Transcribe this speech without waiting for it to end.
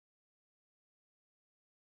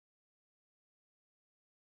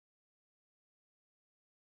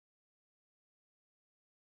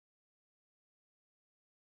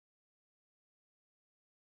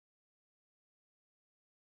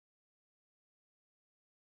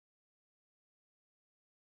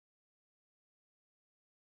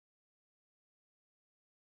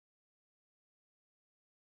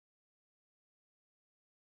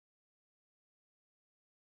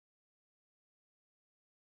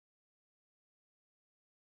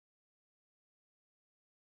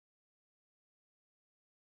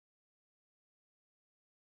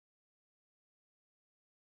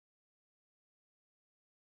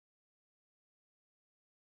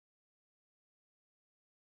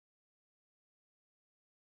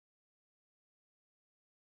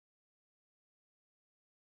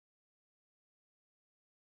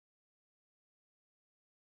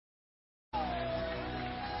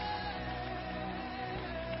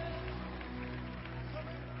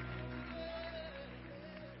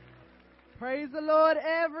Praise the Lord,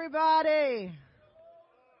 everybody.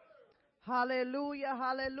 Hallelujah,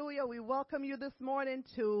 hallelujah. We welcome you this morning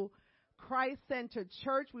to Christ Centered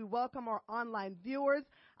Church. We welcome our online viewers.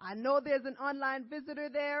 I know there's an online visitor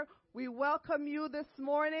there. We welcome you this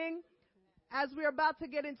morning. As we're about to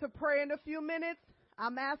get into prayer in a few minutes,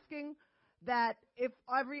 I'm asking that if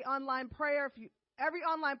every online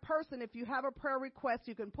person, if you have a prayer request,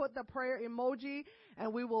 you can put the prayer emoji,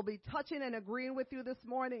 and we will be touching and agreeing with you this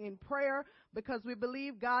morning in prayer, because we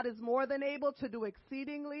believe God is more than able to do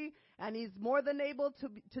exceedingly, and He's more than able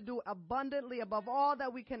to do abundantly above all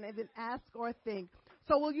that we can even ask or think.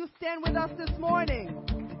 So will you stand with us this morning?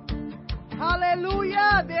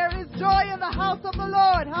 Hallelujah. There is joy in the house of the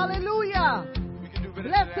Lord. Hallelujah. We can do better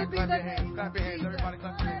Blessed than be that. the Clap your hands. Clap your hands. Everybody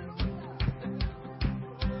clap your hands.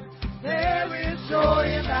 There is joy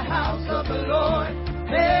in the house of the Lord.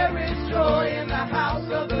 There is joy in the house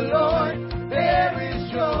of the Lord. There is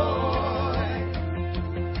joy.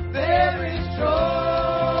 There is joy.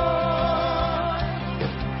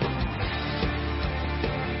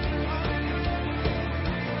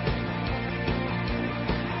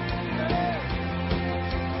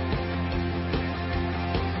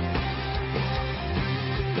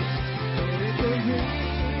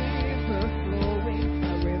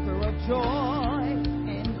 Joy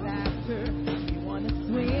and laughter. We want to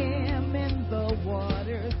swim in the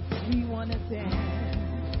waters. We want to dance.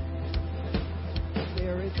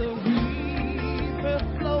 There is a river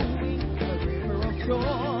flowing, a river of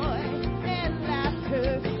joy and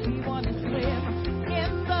laughter. We want to swim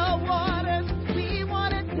in the waters. We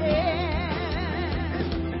want to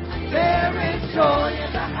dance. There is joy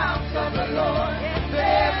in the house of the Lord.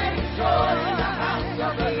 There is joy in the house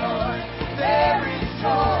of the Lord. There is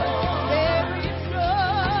joy.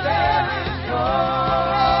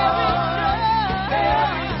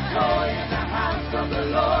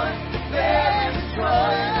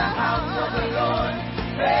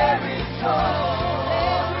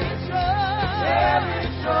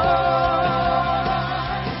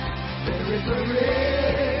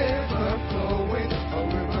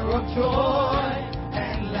 Joy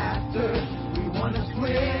and laughter. We want to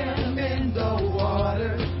swim in the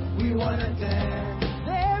water. We want to dance.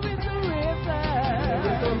 There is a river. There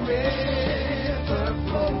is a river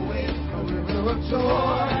flowing, a river of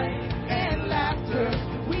joy and laughter.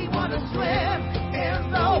 We want to swim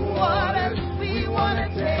in the water. We want to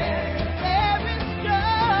dance. There is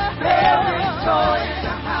joy. There is joy in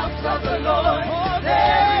the house of the Lord.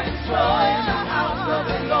 There is joy in the house of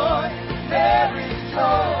the Lord. There is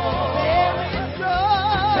joy.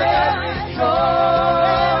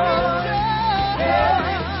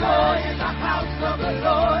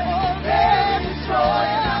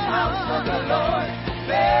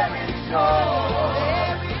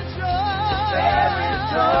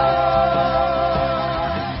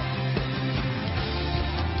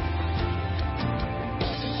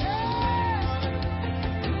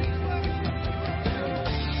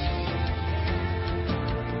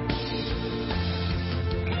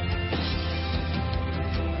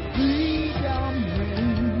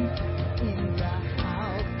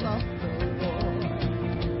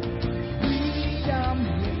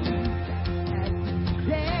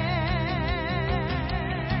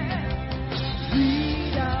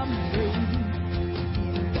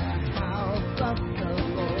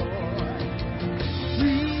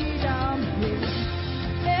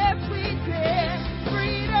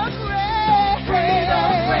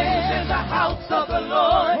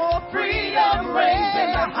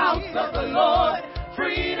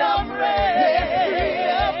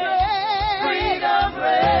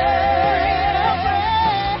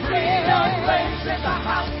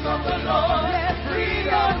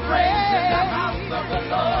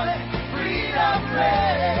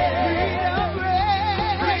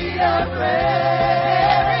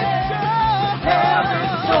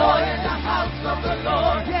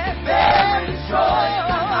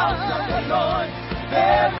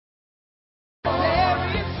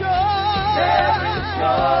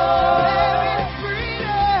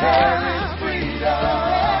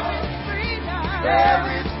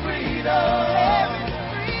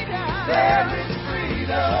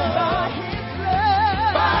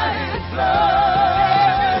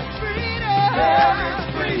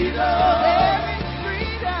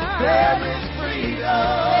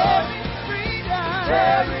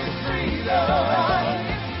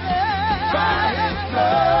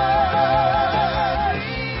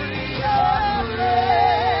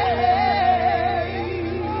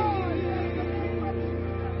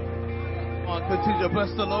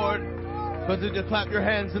 bless the Lord? Continue to clap your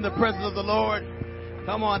hands in the presence of the Lord.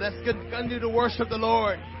 Come on, let's continue to worship the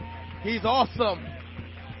Lord. He's awesome.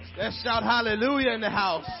 Let's shout hallelujah in the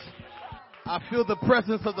house. I feel the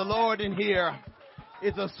presence of the Lord in here.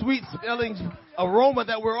 It's a sweet smelling aroma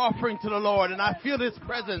that we're offering to the Lord, and I feel His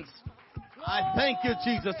presence. I thank you,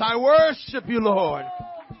 Jesus. I worship you, Lord.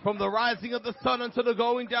 From the rising of the sun until the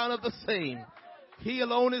going down of the same. He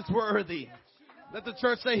alone is worthy. Let the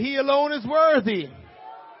church say, He alone is worthy.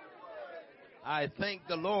 I thank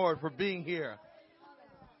the Lord for being here.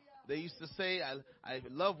 They used to say, I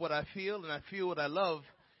love what I feel and I feel what I love.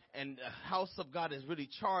 And the house of God is really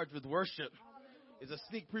charged with worship. It's a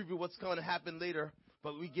sneak preview of what's going to happen later.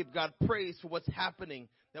 But we give God praise for what's happening.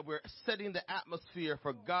 That we're setting the atmosphere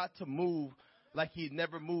for God to move like He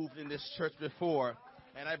never moved in this church before.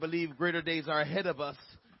 And I believe greater days are ahead of us,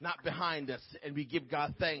 not behind us. And we give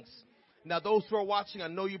God thanks. Now, those who are watching, I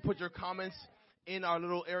know you put your comments in our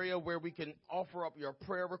little area where we can offer up your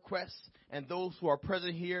prayer requests. And those who are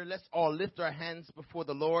present here, let's all lift our hands before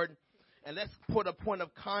the Lord. And let's put a point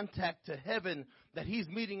of contact to heaven that He's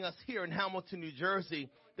meeting us here in Hamilton, New Jersey,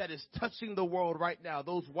 that is touching the world right now.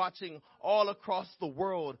 Those watching all across the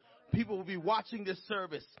world, people will be watching this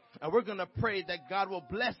service. And we're going to pray that God will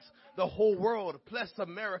bless the whole world, bless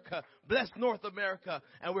America, bless North America.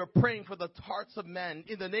 And we're praying for the hearts of men.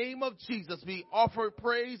 In the name of Jesus, we offer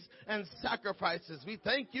praise and sacrifices. We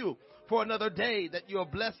thank you for another day that you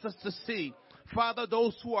have blessed us to see. Father,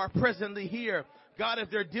 those who are presently here, God, if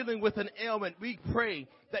they're dealing with an ailment, we pray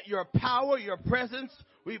that your power, your presence,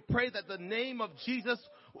 we pray that the name of Jesus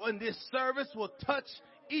in this service will touch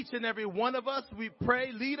each and every one of us. We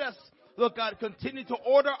pray, lead us. Look, God, continue to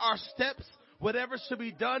order our steps. Whatever should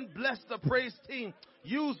be done, bless the praise team.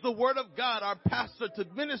 Use the word of God, our pastor, to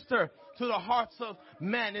minister to the hearts of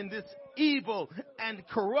men in this evil and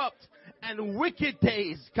corrupt and wicked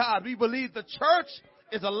days. God, we believe the church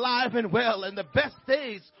is alive and well, and the best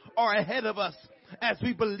days are ahead of us. As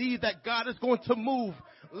we believe that God is going to move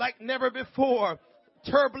like never before.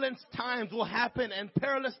 Turbulence times will happen and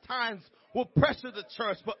perilous times will pressure the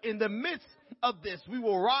church. But in the midst of this, we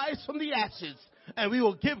will rise from the ashes and we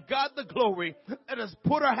will give God the glory. Let us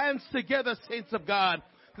put our hands together, saints of God.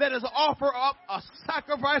 Let us offer up a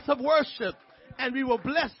sacrifice of worship and we will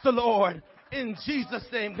bless the Lord in Jesus'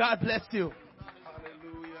 name. God bless you.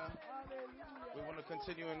 Hallelujah. We want to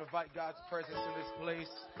continue and invite God's presence in this place.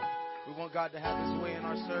 We want God to have His way in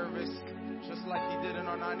our service, just like He did in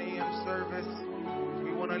our 9 a.m. service.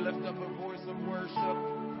 We want to lift up a voice of worship.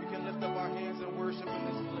 We can lift up our hands and worship in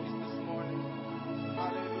this place this morning.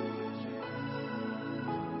 Hallelujah, Jesus.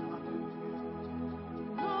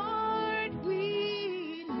 Lord,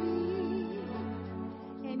 we need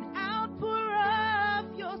an outpour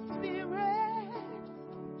of your Spirit.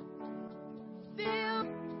 Fill,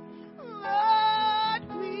 Lord,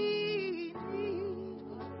 we need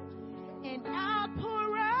an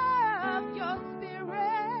outpour of your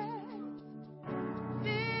Spirit.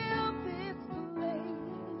 Fill this place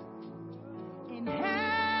and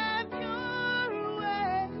have your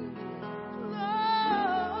way.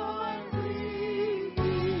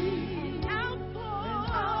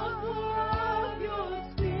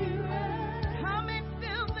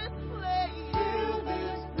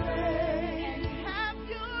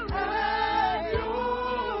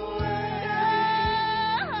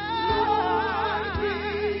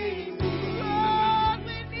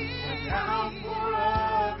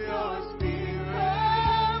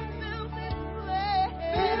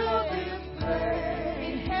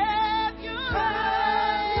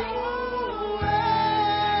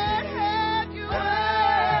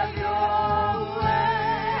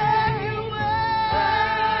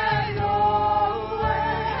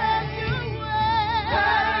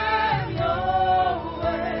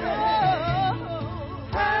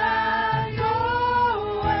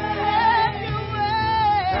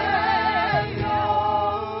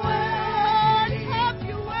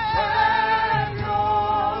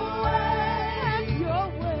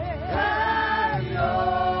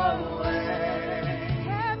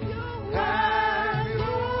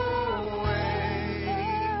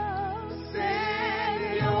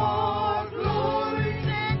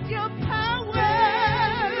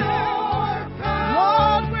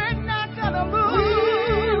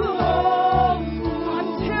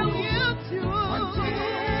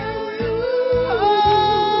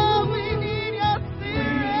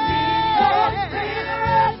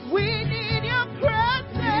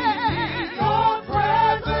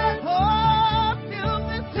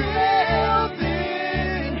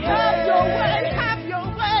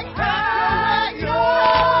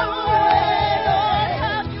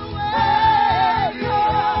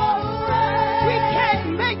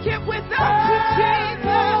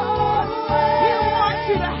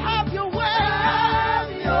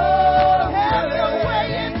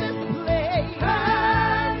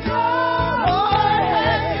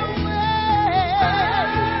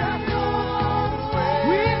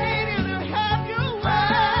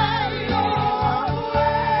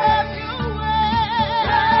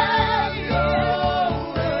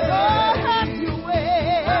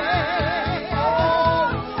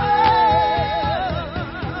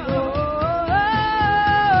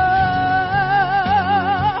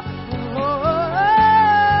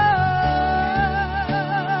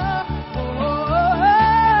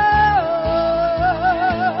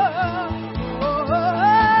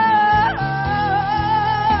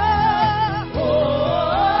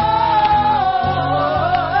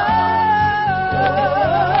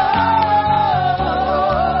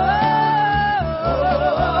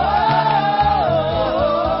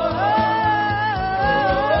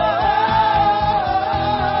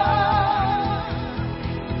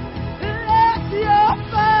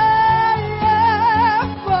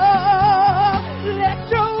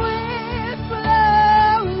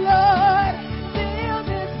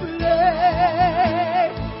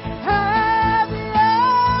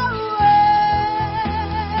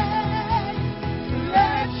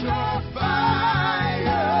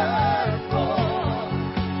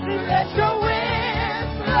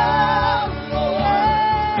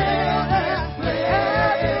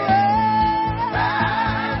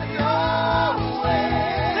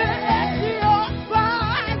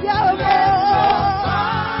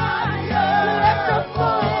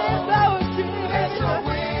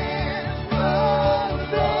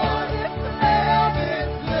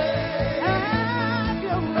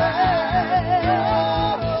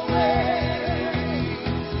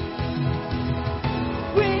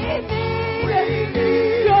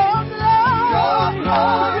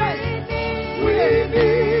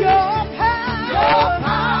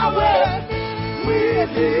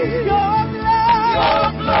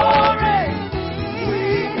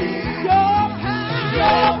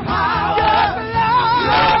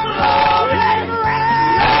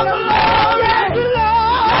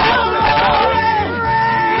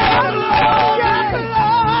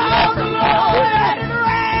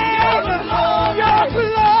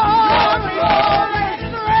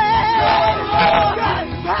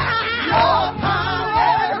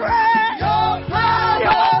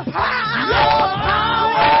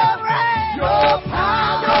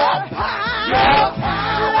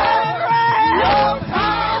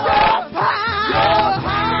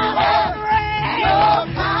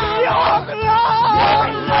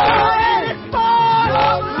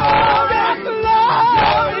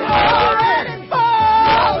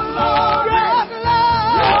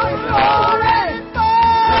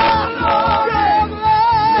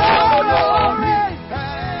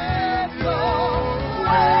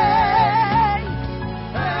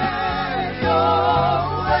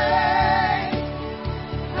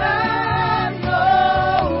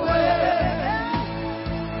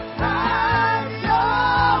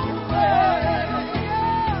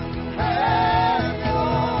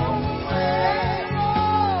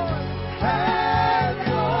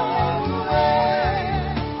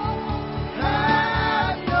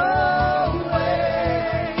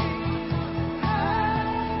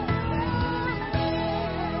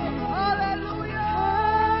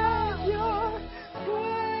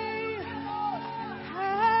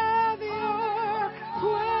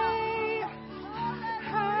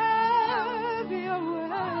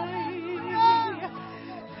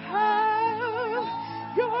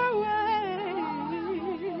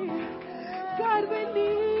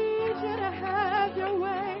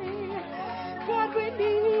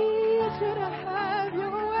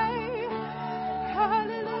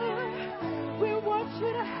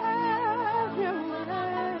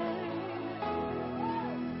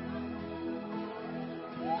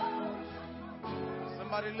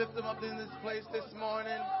 Somebody lift them up in this place this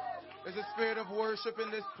morning. There's a spirit of worship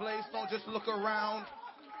in this place. Don't just look around.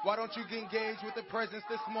 Why don't you engage with the presence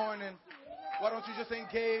this morning? Why don't you just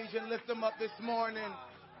engage and lift them up this morning?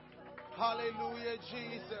 Hallelujah,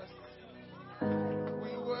 Jesus.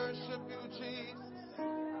 We worship you, Jesus.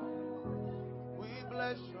 We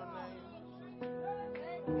bless your name.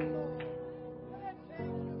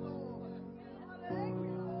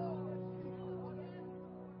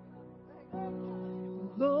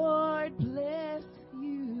 Lord bless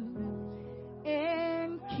you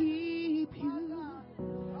and keep you.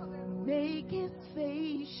 Make his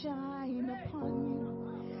face shine upon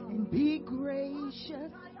you and be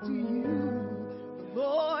gracious to you.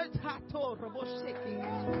 Lord,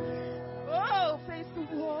 oh, face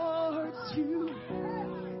towards you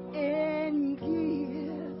and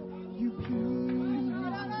give you peace.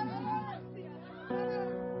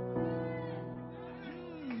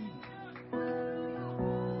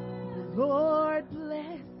 Lord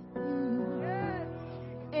bless you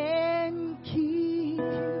and keep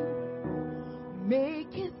you.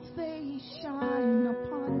 Make his face shine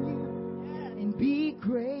upon you and be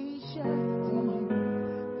gracious to you.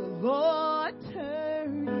 The Lord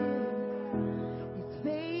turn his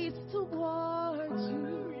face towards you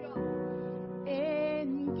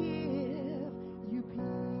and give you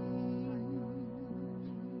peace.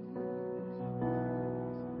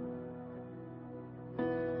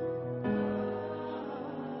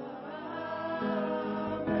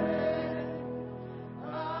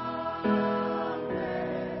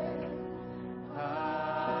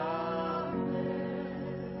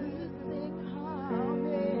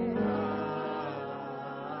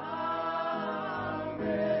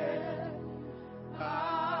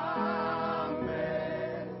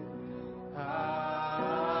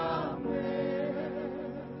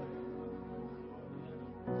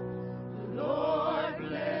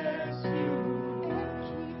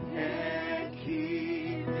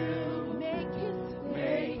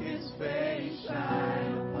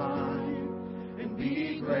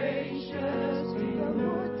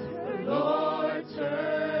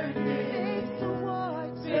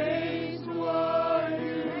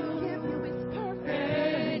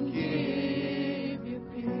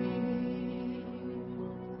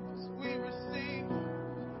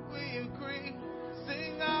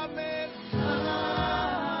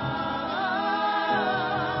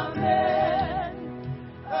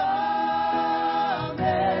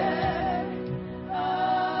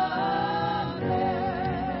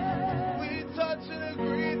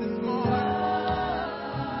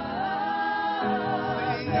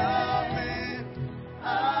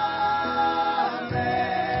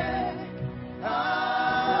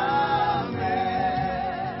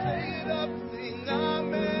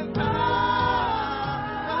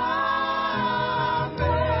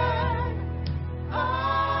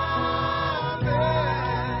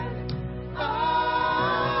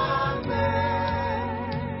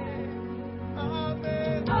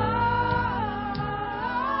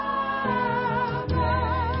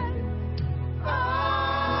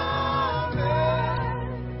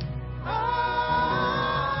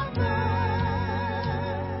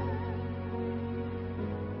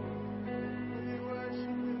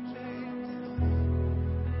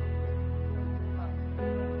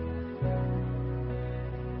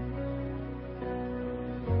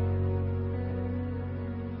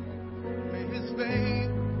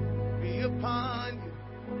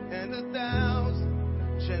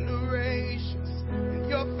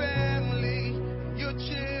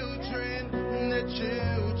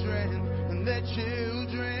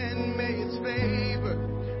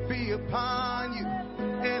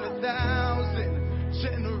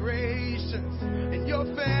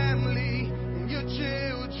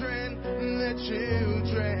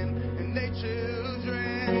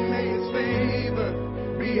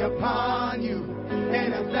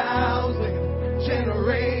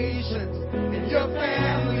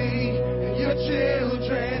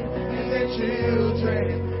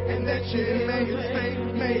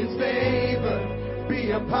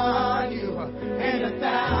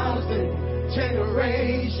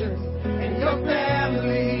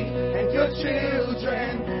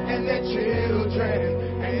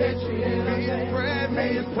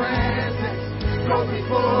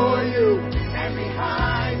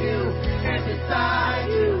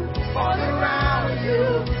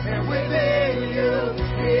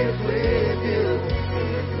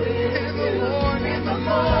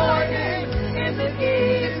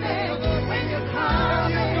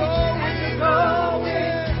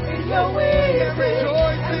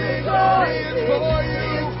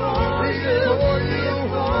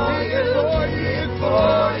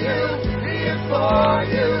 For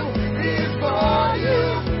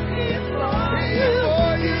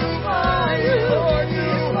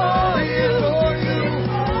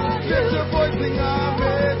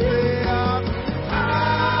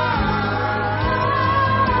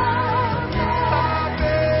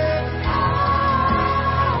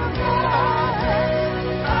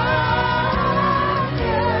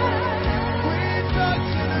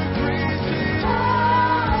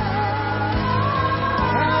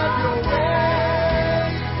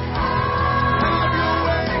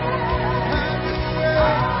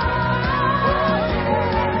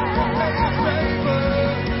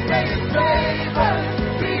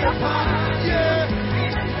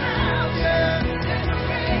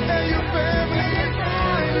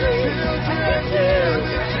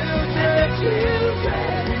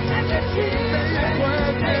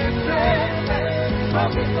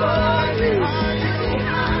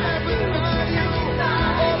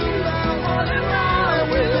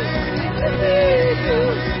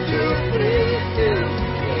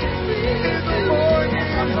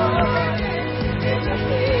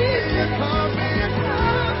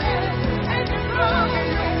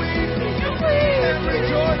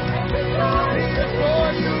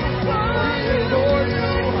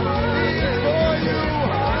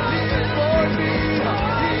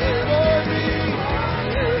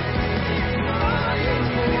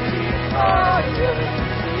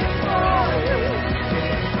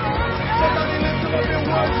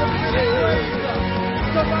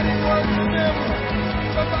Somebody worship him.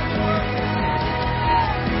 Somebody worship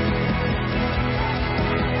him.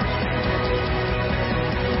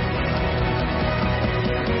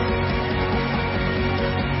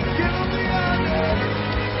 Give him the honor.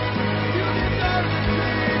 You deserve it,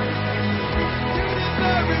 Jesus. You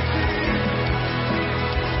deserve it, Jesus.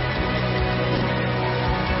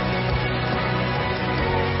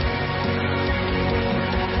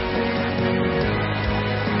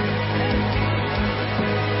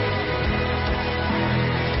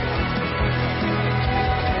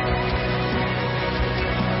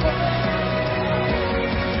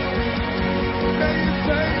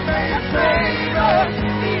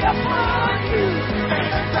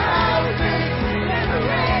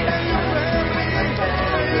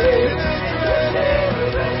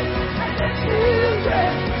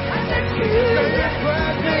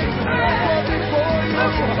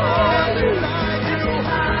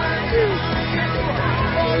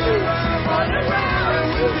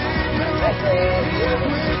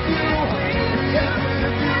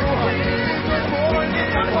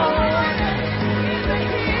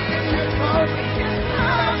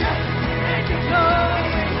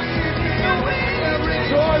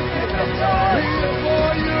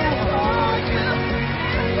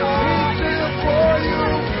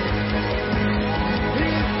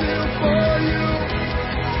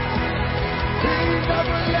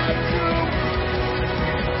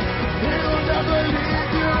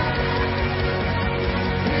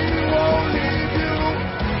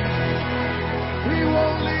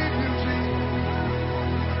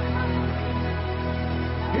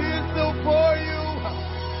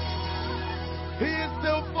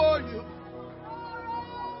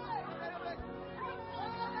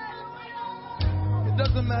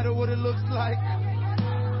 Doesn't matter what it looks like.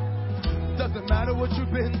 Doesn't matter what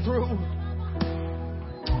you've been through.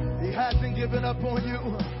 He hasn't given up on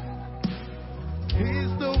you.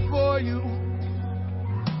 He's still for you.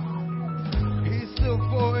 He's still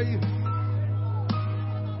for you.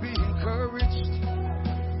 Be encouraged.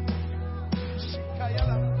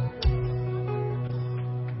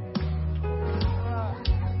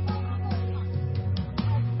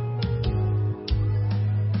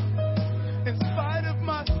 In spite of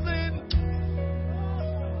my sin,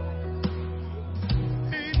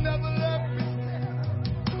 He never left me.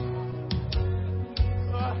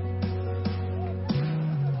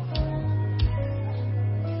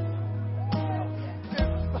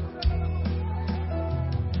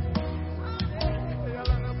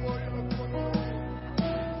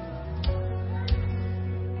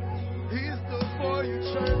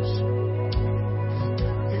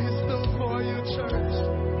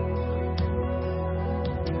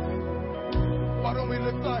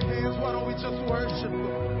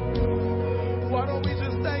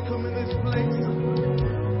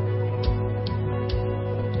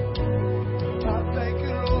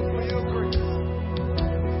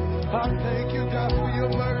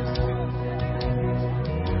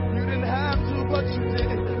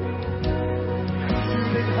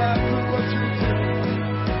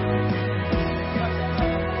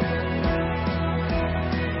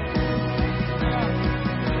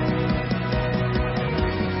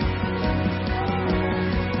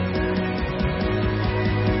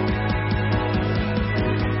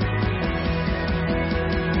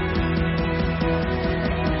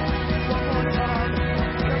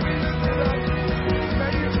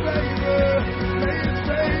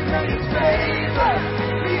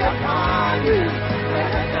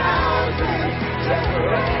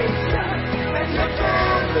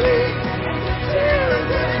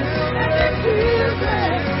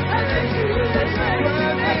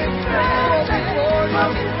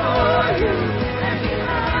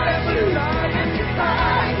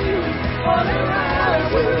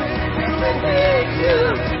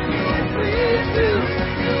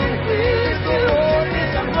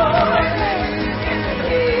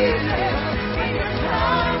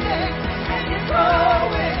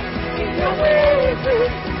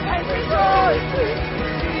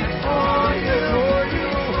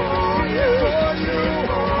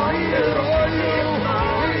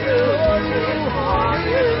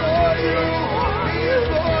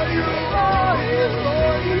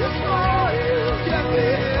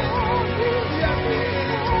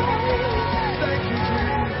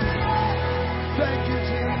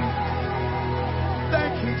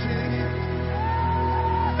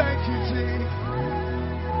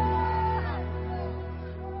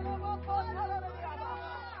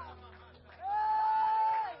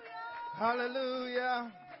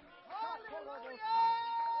 Hallelujah.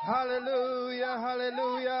 Hallelujah.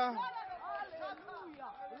 Hallelujah.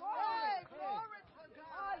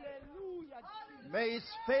 May His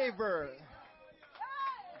favor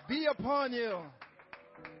be upon you.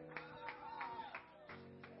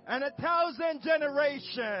 And 1,000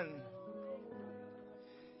 generations.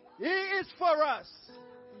 He is for us.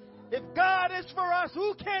 If God is for us,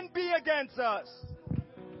 who can be against us?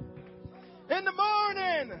 In the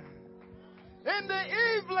morning, in the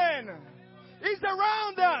evening, He's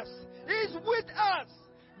around us. He's with us.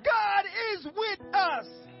 God is with us.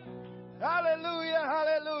 Hallelujah,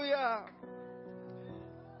 hallelujah.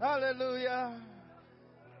 Hallelujah.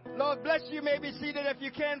 Lord bless you. You may be seated if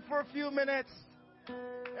you can for a few minutes.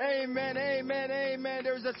 Amen, amen, amen.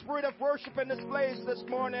 There's a spirit of worship in this place this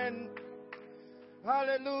morning.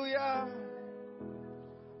 Hallelujah.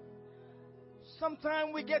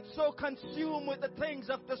 Sometimes we get so consumed with the things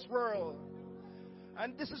of this world.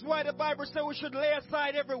 And this is why the Bible says we should lay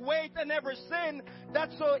aside every weight and every sin that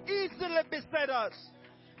so easily beset us.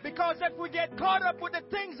 Because if we get caught up with the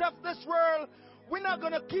things of this world, we're not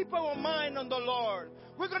going to keep our mind on the Lord.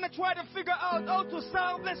 We're going to try to figure out how to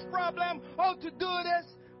solve this problem, how to do this.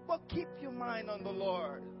 But keep your mind on the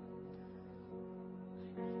Lord.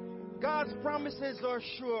 God's promises are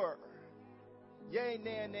sure. Yea,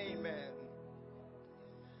 nay, and amen.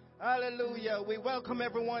 Hallelujah. We welcome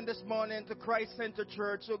everyone this morning to Christ Center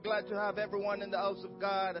Church. So glad to have everyone in the house of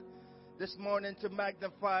God this morning to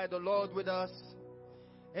magnify the Lord with us.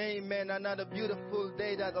 Amen. Another beautiful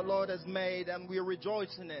day that the Lord has made, and we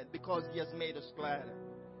rejoice in it because He has made us glad.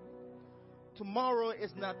 Tomorrow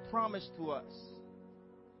is not promised to us.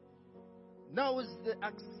 Now is the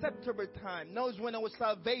acceptable time. Now is when our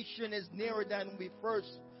salvation is nearer than we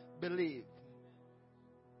first believed.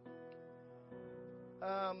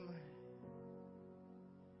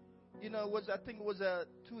 I think it was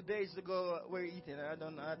 2 days ago we're eating. I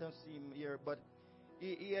don't see him here, but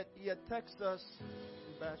he had texted us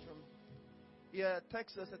in the bathroom. He had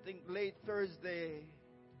texted us, I think, late Thursday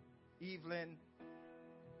evening.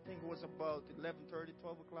 I think it was about 11:30,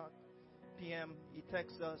 12 o'clock p.m. He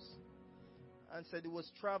texted us and said he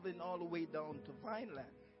was traveling all the way down to Vineland.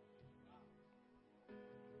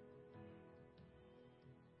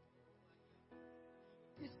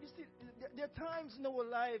 You see, there are times in our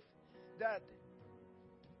life that,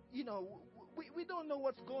 we don't know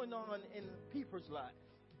what's going on in people's lives.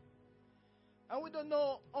 And we don't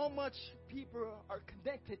know how much people are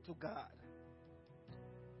connected to God.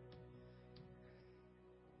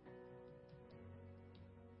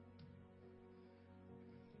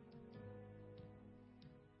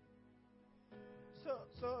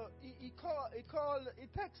 So he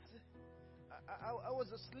texted. I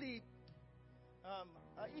was asleep.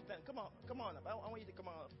 Ethan, come on up. I want you to come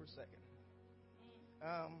on up for a second.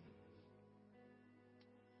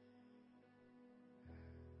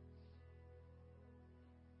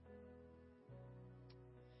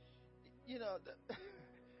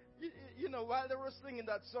 While they were singing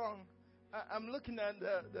that song, I'm looking at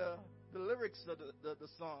the lyrics of the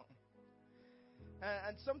song.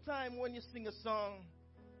 And sometimes when you sing a song,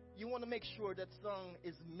 you want to make sure that song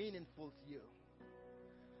is meaningful to you.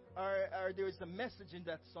 Or there is a message in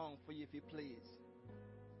that song for you, if you please.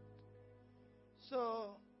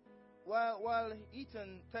 So, while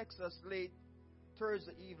Ethan texts us late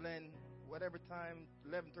Thursday evening, whatever time,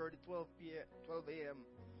 11:30, 12 a.m.,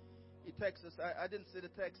 he texts us. I didn't see the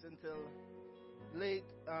text until late,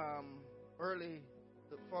 early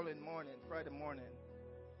the following morning, Friday morning.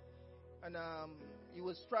 And he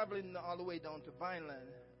was traveling all the way down to Vineland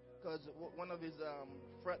because one of his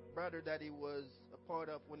brother that he was a part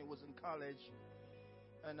of when he was in college,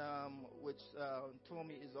 and which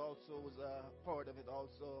Tommy was a part of it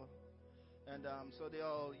also, and so they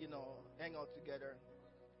all hang out together.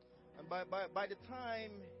 And by the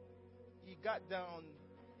time he got down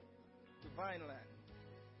to Vineland,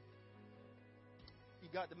 he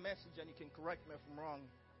got the message, and you can correct me if I'm wrong.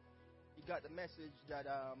 He got the message that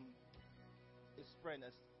his friend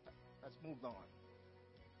has moved on.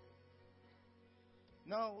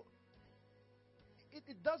 Now,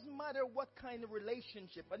 it doesn't matter what kind of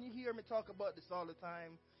relationship, and you hear me talk about this all the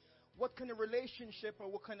time, what kind of relationship or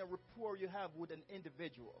what kind of rapport you have with an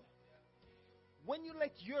individual. When you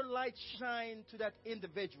let your light shine to that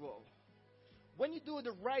individual, when you do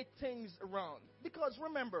the right things around, because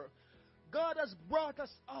remember, God has brought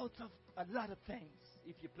us out of a lot of things,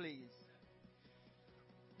 if you please.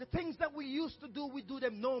 The things that we used to do, we do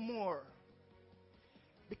them no more.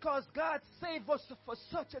 Because God saved us for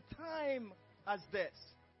such a time as this.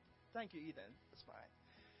 Thank you, Eden. That's fine.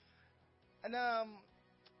 And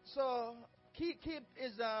So keep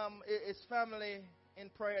his family in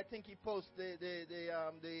prayer. I think he posted the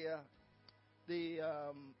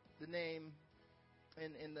name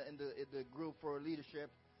in the group for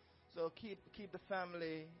leadership. So keep the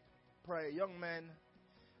family prayer. Young man,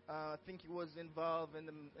 I think he was involved in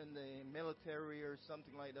the military or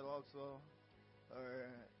something like that also, or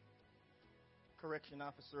correction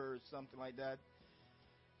officer or something like that.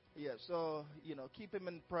 Yeah, so keep him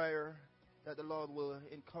in prayer that the Lord will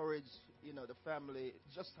encourage the family.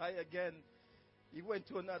 Just again, he went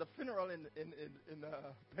to another funeral in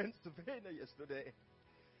Pennsylvania yesterday.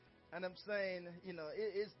 And I'm saying,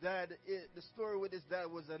 his dad, the story with his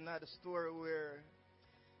dad was another story where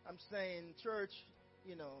I'm saying, church,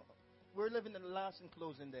 we're living in the last and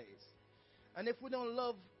closing days. And if we don't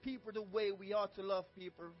love people the way we ought to love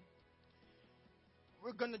people,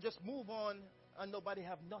 we're going to just move on and nobody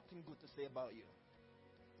have nothing good to say about you.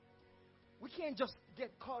 We can't just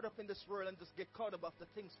get caught up in this world and just get caught up after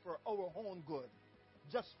things for our own good.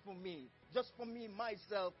 Just for me,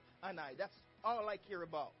 myself, and I. That's all I care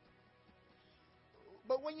about.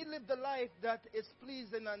 But when you live the life that is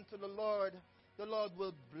pleasing unto the Lord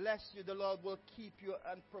will bless you. The Lord will keep you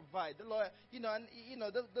and provide. The Lord,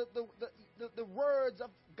 the words of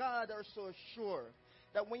God are so sure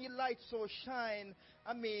that when your light so shine,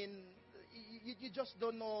 I mean, you just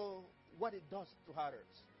don't know what it does to others.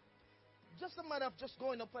 Just a matter of just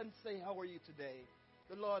going up and say, how are you today?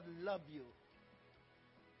 The Lord love you.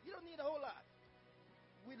 You don't need a whole lot.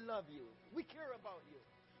 We love you. We care about you.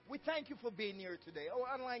 We thank you for being here today.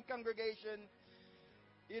 Our online congregation,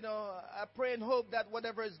 I pray and hope that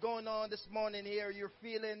whatever is going on this morning here, you're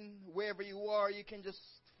feeling wherever you are, you can just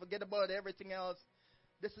forget about everything else.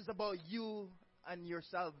 This is about you and your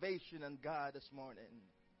salvation and God this morning.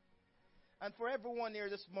 And for everyone here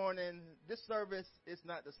this morning, this service is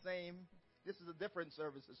not the same. This is a different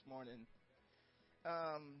service this morning.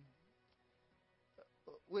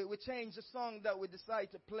 We changed the song that we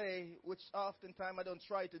decide to play, which oftentimes I don't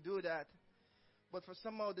try to do that. But for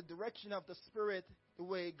somehow the direction of the Spirit, the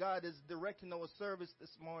way God is directing our service this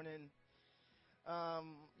morning,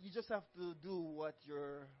 you just have to do what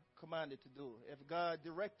you're commanded to do. If God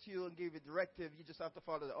directs you and give you directive, you just have to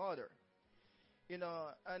follow the order.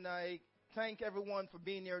 And I thank everyone for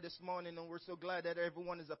being here this morning, and we're so glad that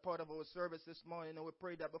everyone is a part of our service this morning. And we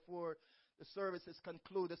pray that before the services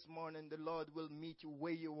conclude this morning, the Lord will meet you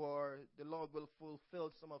where you are. The Lord will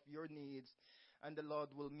fulfill some of your needs, and the Lord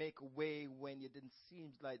will make a way when it didn't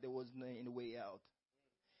seem like there was any way out.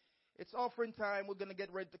 It's offering time. We're going to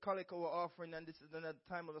get ready to collect our offering, and this is another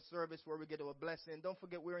time of the service where we get our blessing. Don't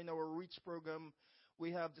forget, we're in our Reach program.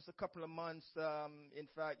 We have just a couple of months,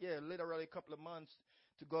 literally a couple of months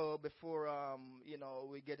to go before,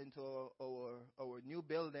 we get into our new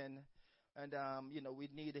building. And, we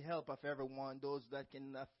need the help of everyone, those that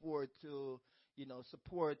can afford to,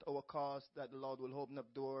 support our cause, that the Lord will open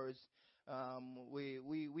up doors.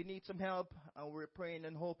 We need some help, and we're praying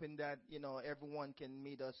and hoping that, everyone can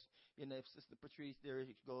meet us. If Sister Patrice, there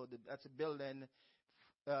you go, that's a building,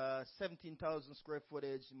 17,000 square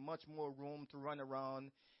footage, much more room to run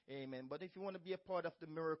around. Amen. But if you want to be a part of the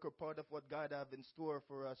miracle, part of what God have in store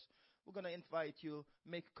for us, we're going to invite you,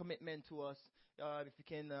 make a commitment to us. If you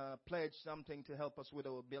can pledge something to help us with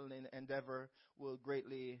our building endeavor, we'll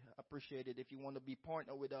greatly appreciate it. If you want to be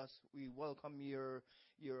partner with us, we welcome your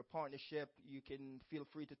partnership. You can feel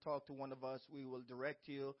free to talk to one of us. We will direct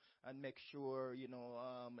you and make sure,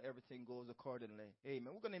 everything goes accordingly.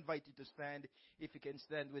 Amen. We're going to invite you to stand. If you can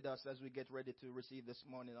stand with us as we get ready to receive this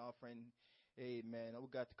morning offering. Amen.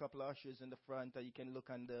 We've got a couple of ushers in the front. You can look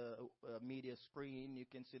on the media screen. You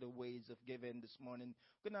can see the ways of giving this morning.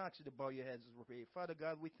 I'm going to ask you to bow your heads as we pray. Father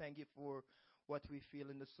God, we thank you for what we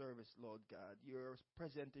feel in the service, Lord God. Your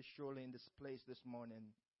presence is surely in this place this morning.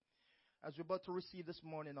 As we're about to receive this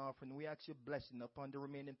morning offering, we ask your blessing upon the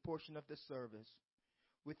remaining portion of the service.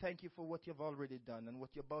 We thank you for what you've already done and what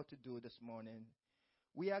you're about to do this morning.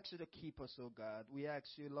 We ask you to keep us, oh God. We ask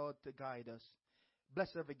you, Lord, to guide us.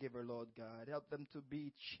 Bless every giver, Lord God. Help them to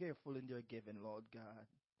be cheerful in their giving, Lord God.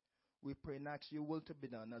 We pray and ask your will to be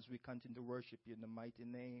done as we continue to worship you in the mighty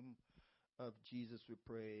name of Jesus, we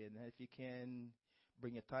pray. And if you can,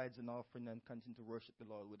 bring your tithes and offering and continue to worship the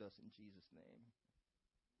Lord with us in Jesus' name.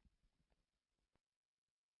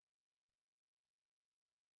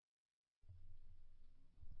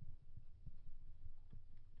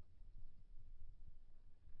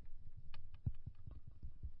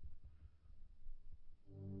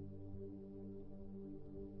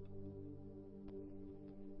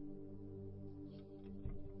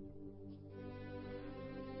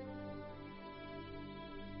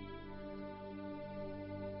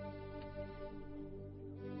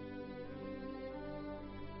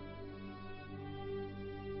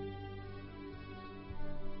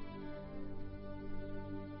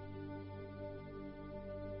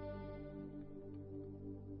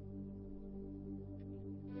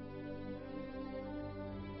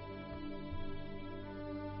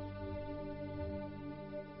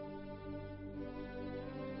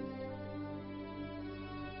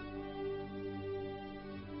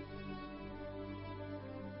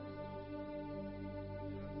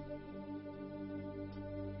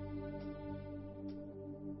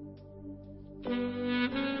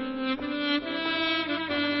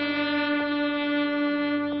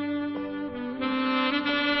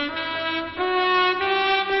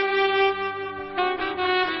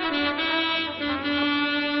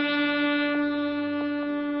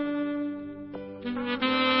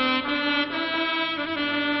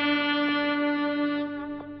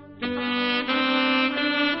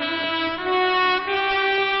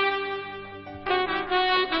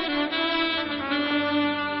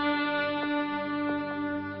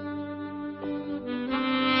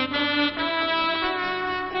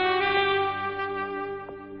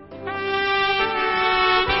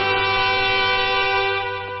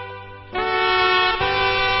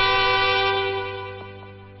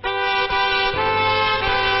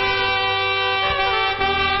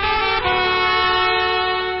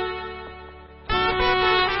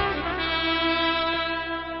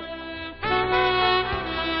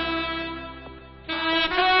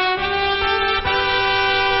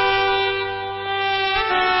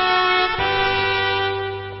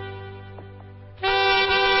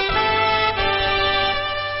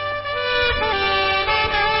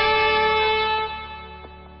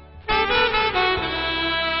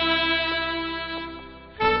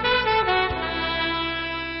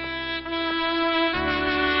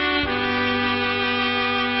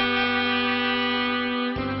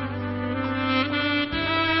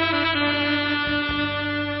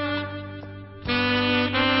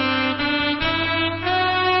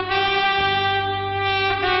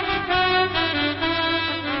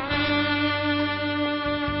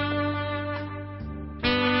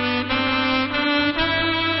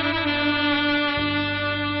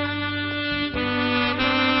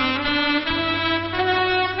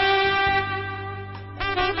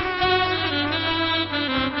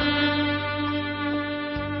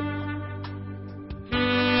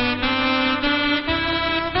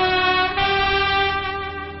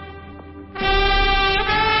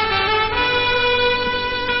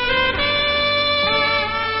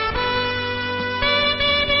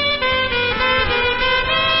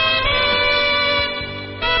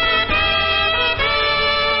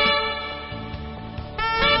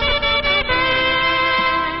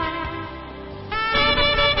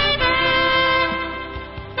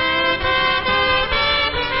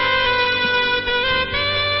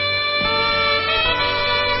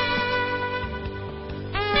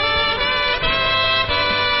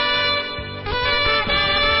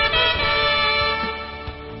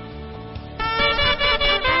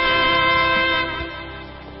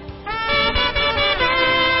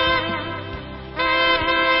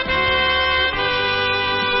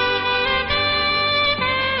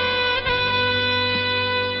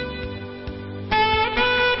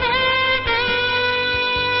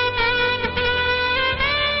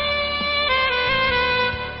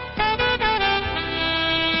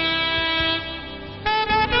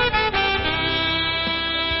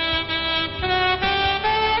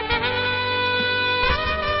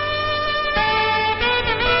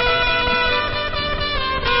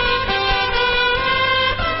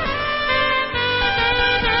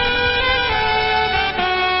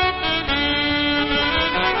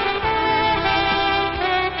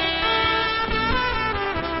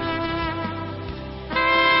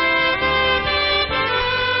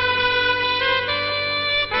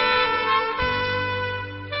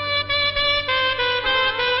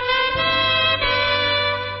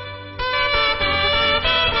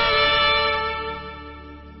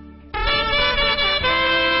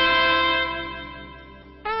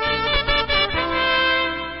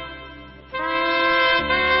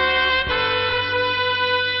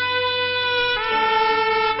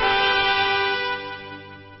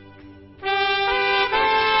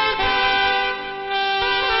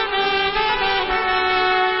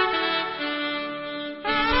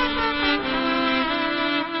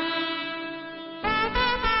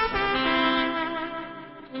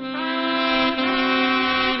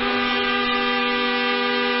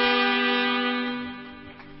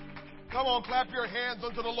 Come on, clap your hands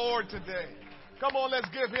unto the Lord today. Come on, let's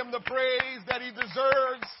give him the praise that he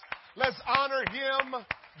deserves. Let's honor him.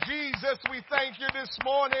 Jesus, we thank you this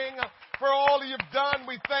morning for all you've done.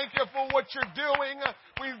 We thank you for what you're doing.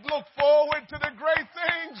 We look forward to the great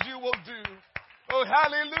things you will do. Oh,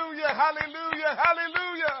 hallelujah, hallelujah,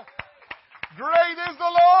 hallelujah. Great is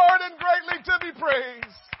the Lord and greatly to be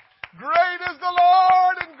praised. Great is the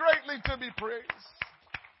Lord and greatly to be praised.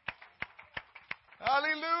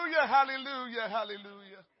 Hallelujah, hallelujah,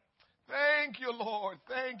 hallelujah. Thank you, Lord.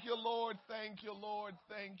 Thank you, Lord. Thank you, Lord.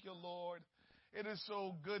 Thank you, Lord. It is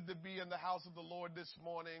so good to be in the house of the Lord this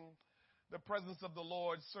morning. The presence of the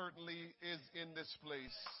Lord certainly is in this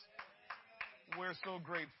place. We're so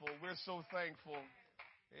grateful. We're so thankful.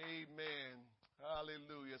 Amen.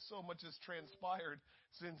 Hallelujah. So much has transpired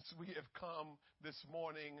since we have come this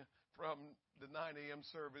morning from the 9 a.m.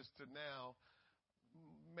 service to now.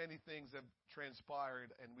 Many things have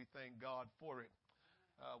transpired, and we thank God for it.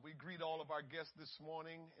 We greet all of our guests this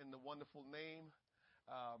morning in the wonderful name,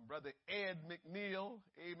 Brother Ed McNeil.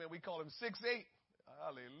 Amen. We call him 6'8".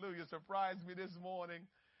 Hallelujah. Surprised me this morning,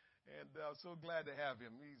 and so glad to have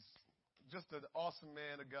him. He's just an awesome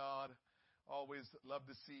man of God. Always love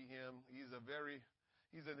to see him. He's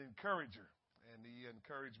an encourager, and he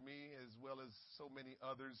encouraged me as well as so many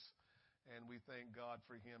others. And we thank God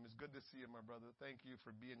for him. It's good to see you, my brother. Thank you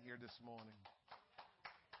for being here this morning.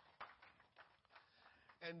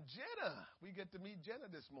 And Jenna, we get to meet Jenna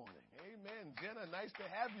this morning. Amen. Jenna, nice to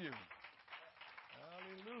have you.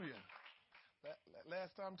 Hallelujah.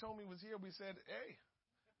 Last time Tommy was here, we said, hey,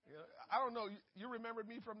 I don't know. You remembered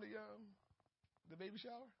me from the baby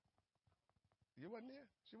shower? You wasn't there?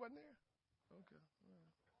 She wasn't there? Okay.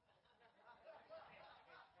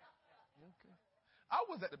 Okay. I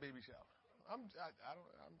was at the baby shower. I'm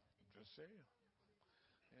just saying.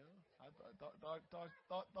 You know, I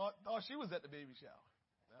thought she was at the baby shower.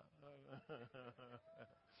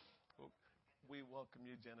 We welcome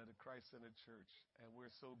you, Jenna, to Christ Centered Church, and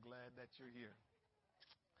we're so glad that you're here.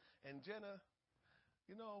 And Jenna,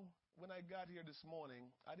 you know, when I got here this morning,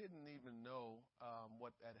 I didn't even know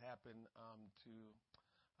what had happened to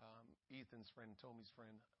Ethan's friend, Tommy's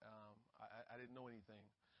friend. I didn't know anything.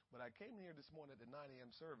 But I came here this morning at the 9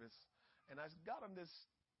 a.m. service, and I got on this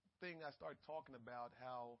thing I started talking about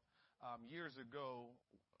how years ago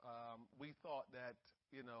we thought that,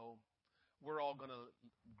 you know, we're all going to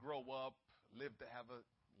grow up, live to have a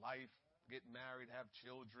life, get married, have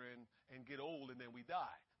children, and get old, and then we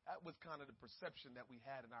die. That was kind of the perception that we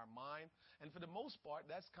had in our mind. And for the most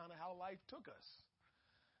part, that's kind of how life took us.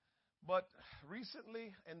 But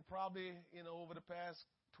recently, and probably, you know, over the past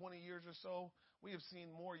 20 years or so, we have seen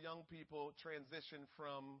more young people transition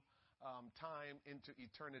from time into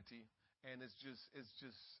eternity. And it's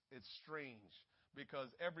strange because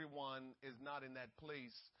everyone is not in that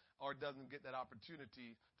place or doesn't get that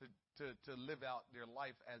opportunity to live out their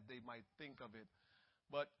life as they might think of it.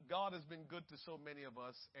 But God has been good to so many of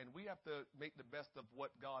us, and we have to make the best of what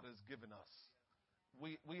God has given us.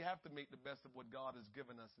 We have to make the best of what God has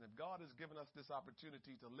given us. And if God has given us this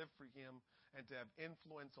opportunity to live for him and to have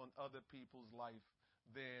influence on other people's life,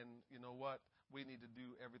 then you know what? We need to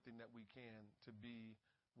do everything that we can to be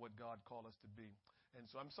what God called us to be. And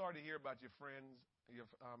so I'm sorry to hear about your friends, your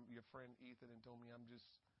friend Ethan and Tommy. I'm just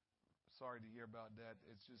sorry to hear about that.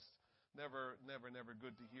 It's just never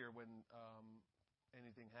good to hear when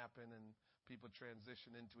anything happen and people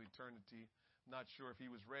transition into eternity. Not sure if he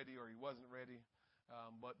was ready or he wasn't ready.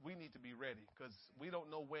 But we need to be ready because we don't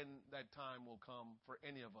know when that time will come for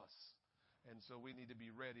any of us. And so we need to be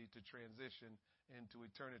ready to transition into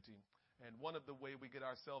eternity. And one of the way we get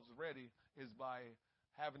ourselves ready is by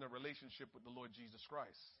having a relationship with the Lord Jesus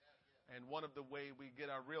Christ. And one of the way we get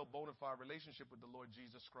our real bona fide relationship with the Lord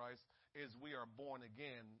Jesus Christ is we are born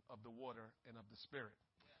again of the water and of the Spirit.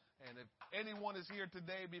 And if anyone is here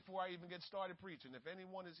today, before I even get started preaching, if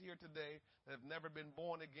anyone is here today that have never been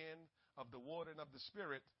born again of the water and of the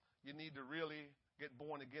Spirit, you need to really get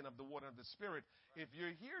born again of the water and of the Spirit. If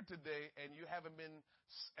you're here today and you haven't been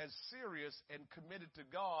as serious and committed to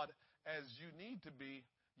God as you need to be,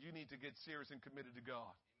 you need to get serious and committed to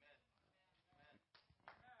God.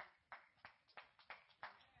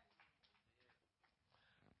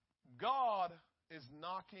 God is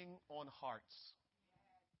knocking on hearts.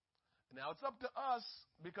 Now, it's up to us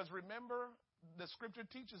because remember, the scripture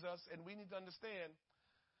teaches us, and we need to understand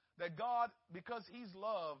that God, because he's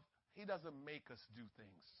love, he doesn't make us do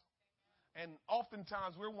things. And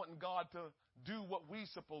oftentimes we're wanting God to do what we're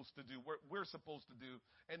supposed to do, what we're supposed to do.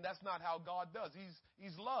 And that's not how God does.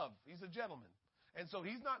 He's love. He's a gentleman. And so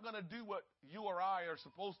he's not going to do what you or I are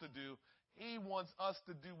supposed to do. He wants us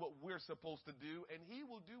to do what we're supposed to do, and he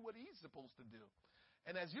will do what he's supposed to do.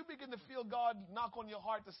 And as you begin to feel God knock on your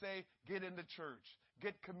heart to say, get into church,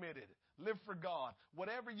 get committed, live for God,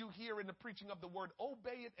 whatever you hear in the preaching of the word,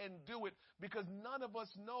 obey it and do it, because none of us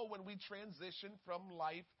know when we transition from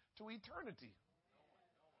life to eternity.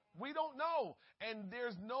 We don't know. And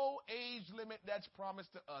there's no age limit that's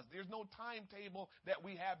promised to us. There's no timetable that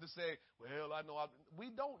we have to say, well, I know. We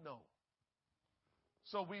don't know.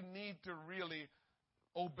 So we need to really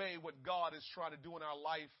obey what God is trying to do in our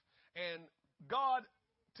life. And God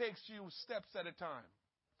takes you steps at a time.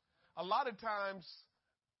 A lot of times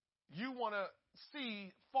you want to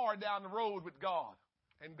see far down the road with God.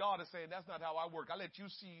 And God is saying, that's not how I work. I let you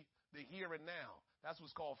see the here and now. That's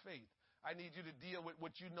what's called faith. I need you to deal with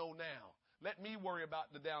what you know now. Let me worry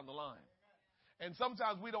about the down the line. And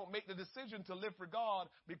sometimes we don't make the decision to live for God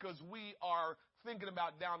because we are thinking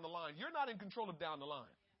about down the line. You're not in control of down the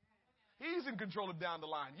line. He's in control of down the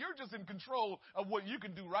line. You're just in control of what you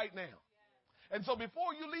can do right now. And so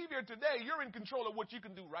before you leave here today, you're in control of what you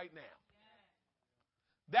can do right now.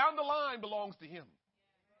 Down the line belongs to him.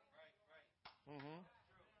 Mm-hmm.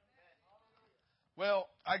 Well,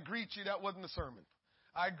 I greet you. That wasn't a sermon.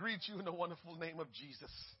 I greet you in the wonderful name of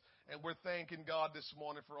Jesus. And we're thanking God this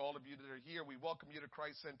morning for all of you that are here. We welcome you to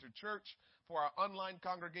Christ Center Church. For our online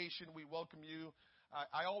congregation, we welcome you.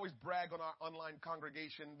 I always brag on our online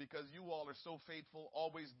congregation because you all are so faithful,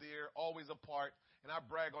 always there, always a part. And I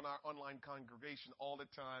brag on our online congregation all the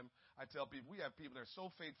time. I tell people, we have people that are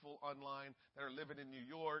so faithful online, that are living in New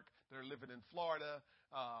York, that are living in Florida,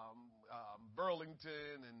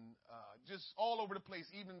 Burlington, and just all over the place,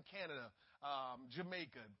 even Canada,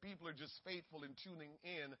 Jamaica. People are just faithful in tuning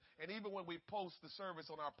in. And even when we post the service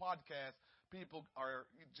on our podcast, people are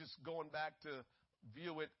just going back to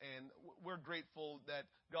view it, and we're grateful that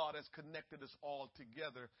God has connected us all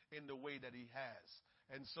together in the way that he has.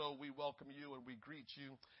 And so we welcome you and we greet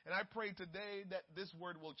you. And I pray today that this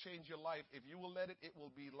word will change your life. If you will let it, it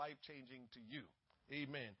will be life-changing to you.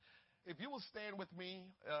 Amen. If you will stand with me,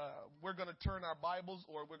 we're going to turn our Bibles,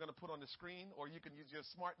 or we're going to put on the screen, or you can use your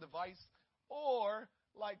smart device, or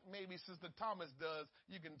like maybe Sister Thomas does,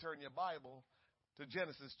 you can turn your Bible to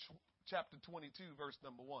Genesis chapter 22, verse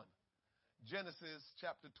number 1. Genesis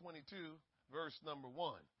chapter 22, verse number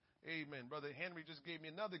 1. Amen. Brother Henry just gave me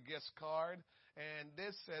another guest card, and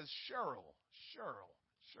this says Cheryl.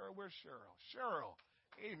 Where's Cheryl? Cheryl.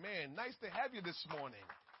 Amen. Nice to have you this morning.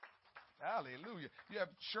 Hallelujah. You have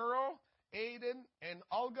Cheryl, Aiden, and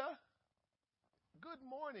Olga. Good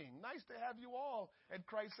morning. Nice to have you all at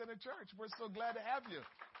Christ Center Church. We're so glad to have you.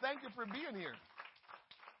 Thank you for being here.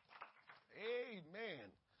 Amen.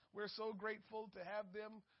 We're so grateful to have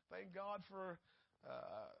them. Thank God for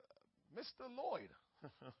Mr. Lloyd.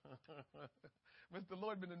 Mr.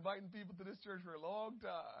 Lloyd been inviting people to this church for a long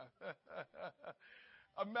time.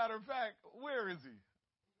 A matter of fact, where is he?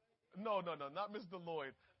 No, not Mr.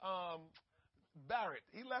 Lloyd. Barrett.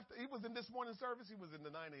 He was in this morning service. He was in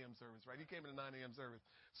the 9 a.m. service, right? He came in the 9 a.m. service.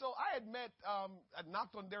 So I had I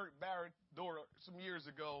knocked on Derek Barrett's door some years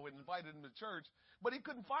ago and invited him to church, but he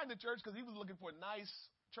couldn't find the church because he was looking for a nice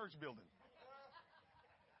church building.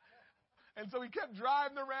 And so he kept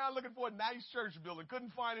driving around looking for a nice church building.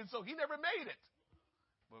 Couldn't find it, so he never made it.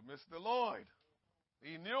 But Mr. Lloyd,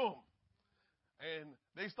 he knew him. And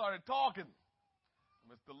they started talking.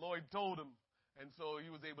 Mr. Lloyd told him, and so he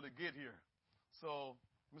was able to get here. So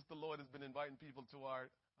Mr. Lloyd has been inviting people to our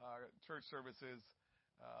church services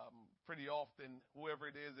pretty often. Whoever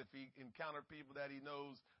it is, if he encountered people that he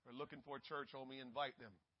knows are looking for a church home, he invite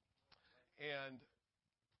them. And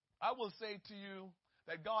I will say to you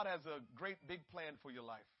that God has a great big plan for your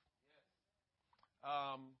life.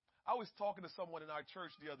 I was talking to someone in our church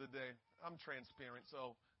the other day. I'm transparent,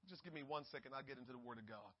 so just give me 1 second. I'll get into the Word of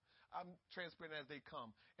God. I'm transparent as they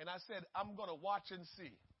come. And I said, I'm going to watch and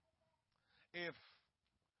see if,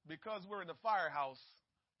 because we're in the firehouse,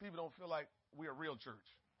 people don't feel like we're a real church.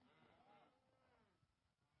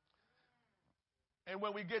 And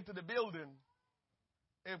when we get to the building,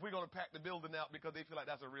 if we're going to pack the building out because they feel like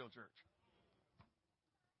that's a real church.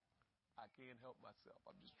 I can't help myself.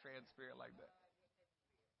 I'm just transparent like that.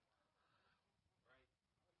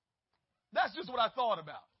 That's just what I thought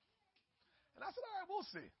about. And I said, all right, we'll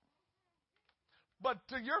see. But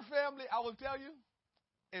to your family, I will tell you,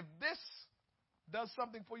 if this does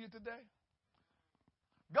something for you today,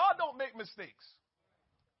 God don't make mistakes.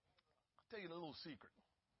 I'll tell you a little secret.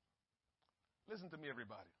 Listen to me,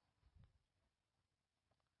 everybody.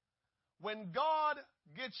 When God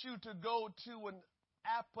gets you to go to an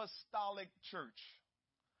apostolic church,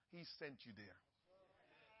 he sent you there.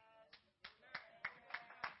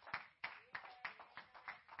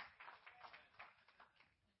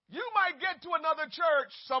 You might get to another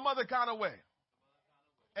church some other kind of way.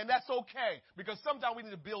 And that's okay, because sometimes we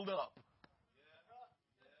need to build up.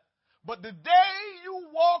 But the day you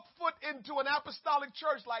walk foot into an apostolic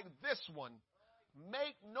church like this one,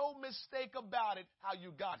 make no mistake about it how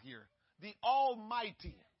you got here. The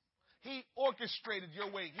Almighty, He orchestrated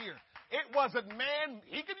your way here. It wasn't man.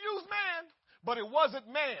 He could use man, but it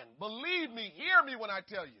wasn't man. Believe me, hear me when I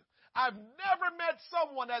tell you. I've never met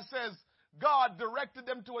someone that says God directed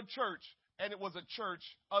them to a church and it was a church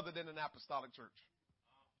other than an apostolic church.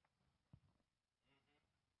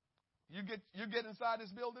 You get inside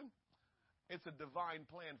this building, it's a divine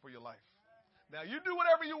plan for your life. Now, you do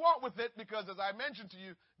whatever you want with it because, as I mentioned to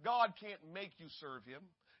you, God can't make you serve Him.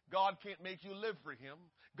 God can't make you live for Him.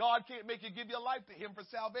 God can't make you give your life to Him for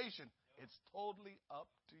salvation. It's totally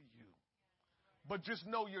up to you. But just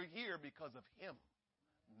know you're here because of Him,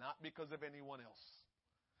 not because of anyone else.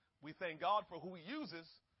 We thank God for who He uses,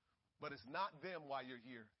 but it's not them why you're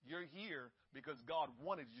here. You're here because God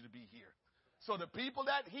wanted you to be here. So the people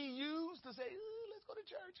that He used to say, let's go to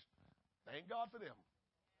church, thank God for them.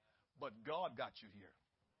 But God got you here.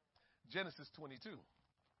 Genesis 22,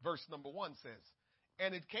 verse number 1 says,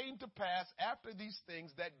 and it came to pass after these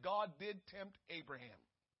things that God did tempt Abraham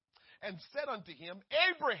and said unto him,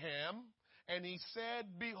 Abraham, and he said,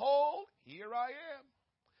 behold, here I am.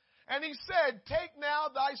 And he said, take now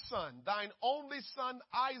thy son, thine only son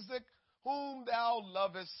Isaac, whom thou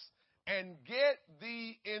lovest, and get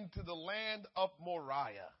thee into the land of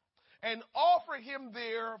Moriah, and offer him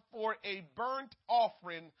there for a burnt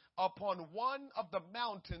offering upon one of the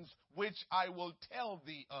mountains which I will tell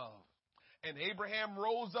thee of. And Abraham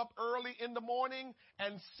rose up early in the morning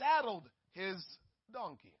and saddled his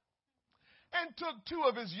donkey, and took 2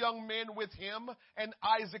 of his young men with him, and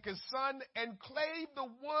Isaac his son, and clave the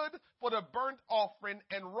wood for the burnt offering,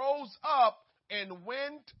 and rose up and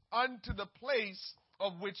went unto the place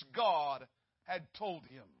of which God had told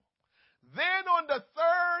him. Then on the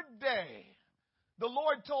 3rd day, the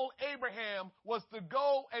Lord told Abraham was to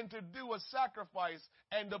go and to do a sacrifice,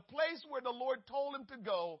 and the place where the Lord told him to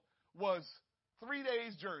go was 3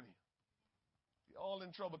 days' journey. You're all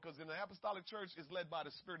in trouble because in the apostolic church is led by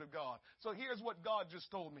the Spirit of God. So here's what God just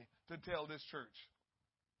told me to tell this church.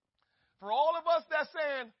 For all of us that's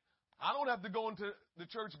saying, I don't have to go into the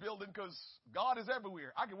church building because God is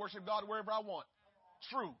everywhere. I can worship God wherever I want.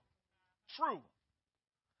 True. True.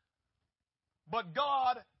 But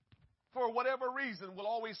God, for whatever reason, will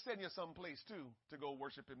always send you someplace too to go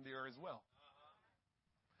worship Him there as well.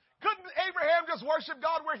 Couldn't Abraham just worship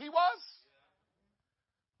God where he was?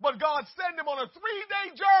 But God sent him on a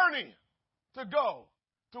 3-day journey to go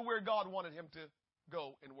to where God wanted him to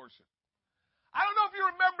go and worship. I don't know if you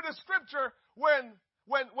remember the scripture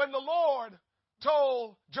when the Lord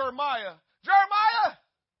told Jeremiah, Jeremiah,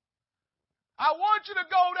 I want you to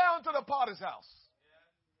go down to the potter's house.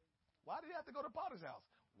 Why did he have to go to the potter's house?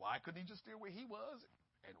 Why couldn't he just stay where he was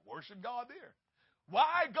and worship God there?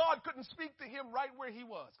 Why God couldn't speak to him right where he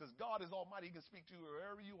was? Because God is almighty. He can speak to you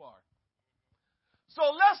wherever you are.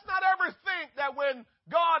 So let's not ever think that when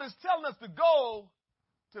God is telling us to go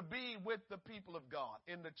to be with the people of God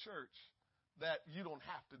in the church, that you don't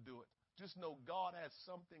have to do it. Just know God has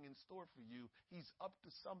something in store for you. He's up to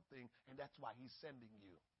something, and that's why He's sending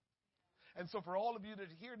you. And so for all of you that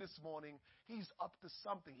are here this morning, He's up to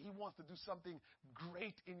something. He wants to do something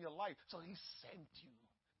great in your life. So He sent you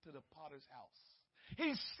to the potter's house.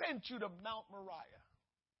 He sent you to Mount Moriah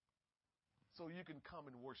so you can come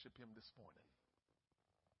and worship Him this morning.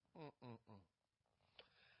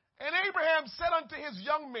 And Abraham said unto his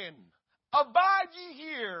young men, abide ye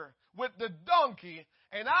here with the donkey,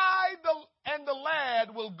 and I and the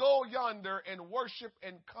lad will go yonder and worship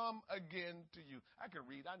and come again to you. I can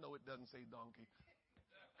read. I know it doesn't say donkey.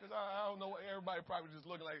 Because I don't know. Everybody probably just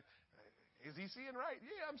looking like, is he seeing right?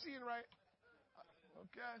 Yeah, I'm seeing right.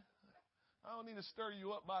 Okay. I don't need to stir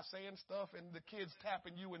you up by saying stuff and the kids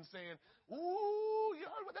tapping you and saying, ooh, you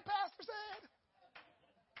heard what the pastor said?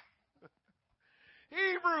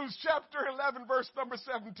 Hebrews chapter 11, verse number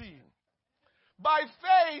 17. By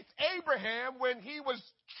faith, Abraham, when he was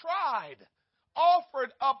tried,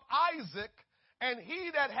 offered up Isaac, and he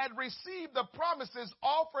that had received the promises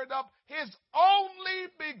offered up his only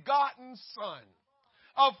begotten son,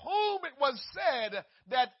 of whom it was said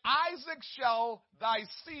that Isaac shall thy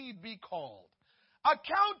seed be called,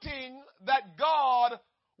 accounting that God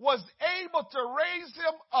was able to raise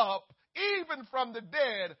him up even from the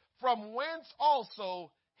dead, from whence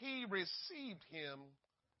also he received him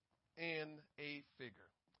in a figure.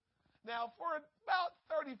 Now, for about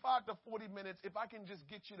 35 to 40 minutes, if I can just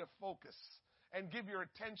get you to focus and give your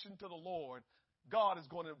attention to the Lord, God is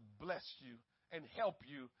going to bless you and help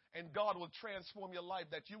you, and God will transform your life,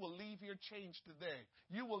 that you will leave here changed today.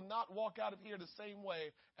 You will not walk out of here the same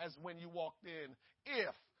way as when you walked in,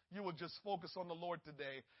 if you will just focus on the Lord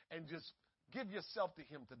today and just give yourself to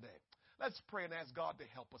Him today. Let's pray and ask God to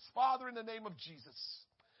help us. Father, in the name of Jesus,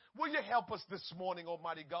 will you help us this morning,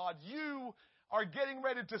 Almighty God? You are getting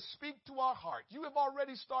ready to speak to our heart. You have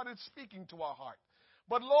already started speaking to our heart.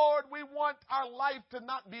 But Lord, we want our life to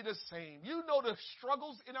not be the same. You know the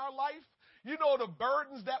struggles in our life. You know the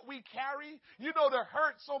burdens that we carry. You know the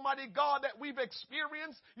hurts, Almighty God, that we've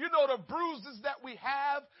experienced. You know the bruises that we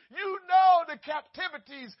have. You know the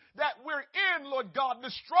captivities that we're in, Lord God, the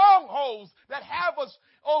strongholds that have us,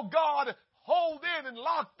 oh God, hold in and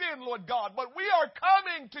locked in, Lord God. But we are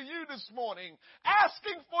coming to you this morning,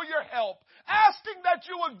 asking for your help, asking that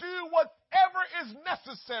you will do whatever is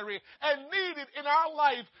necessary and needed in our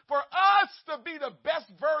life for us to be the best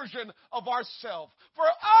version of ourselves, for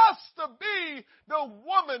us to be the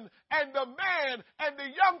woman and the man and the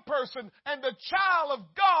young person and the child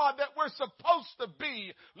of God that we're supposed to be.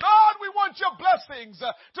 Lord, we want your blessings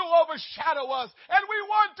to overshadow us, and we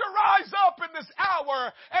want to rise up in this hour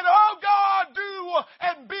and, oh God, do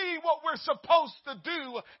and be what we're supposed to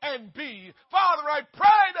do and be. Father, I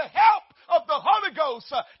pray the help of the Holy Ghost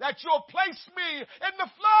that you'll place me in the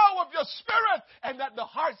flow of your Spirit, and that the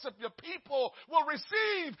hearts of your people will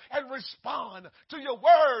receive and respond to your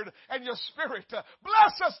word and your Spirit.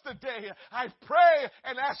 Bless us today. I pray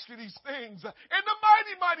and ask you these things in the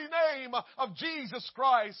mighty, mighty name of Jesus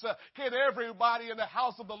Christ. Can everybody in the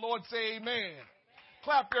house of the Lord say amen?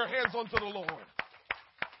 Clap your hands unto the Lord.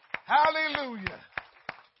 Hallelujah.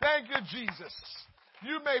 Thank you, Jesus.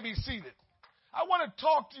 You may be seated. I want to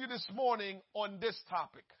talk to you this morning on this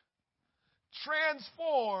topic.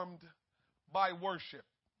 Transformed by worship.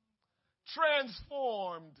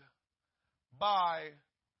 Transformed by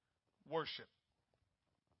worship.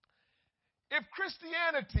 If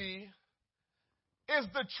Christianity is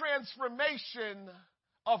the transformation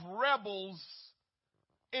of rebels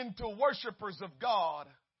into worshipers of God,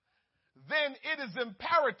 then it is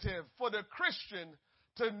imperative for the Christian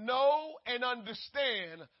to know and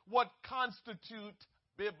understand what constitutes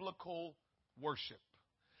biblical worship.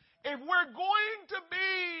 If we're going to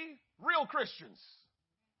be real Christians,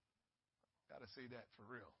 got to say that for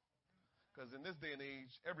real. Because in this day and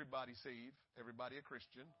age, everybody saved, everybody a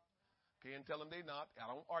Christian. Can't tell them they're not. I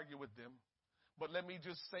don't argue with them. But let me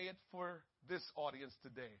just say it for this audience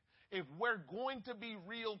today. If we're going to be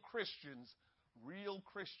real Christians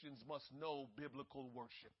must know biblical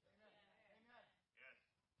worship.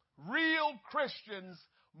 Real Christians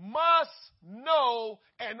must know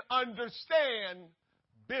and understand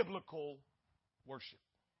biblical worship.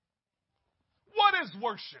 What is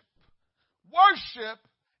worship? Worship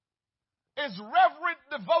is reverent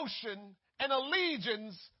devotion and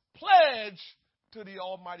allegiance pledged to the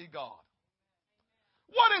Almighty God.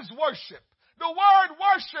 What is worship? The word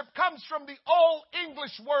worship comes from the Old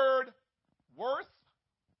English word worth.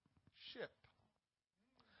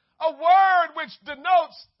 A word which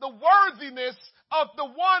denotes the worthiness of the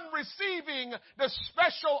one receiving the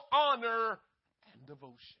special honor and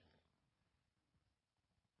devotion.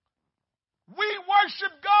 We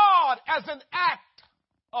worship God as an act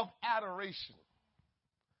of adoration.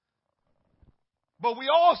 But we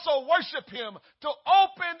also worship Him to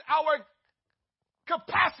open our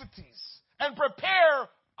capacities and prepare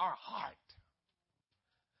our heart.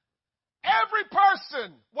 Every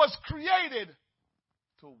person was created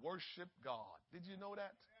to worship God. Did you know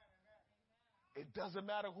that? It doesn't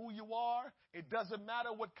matter who you are. It doesn't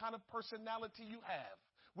matter what kind of personality you have.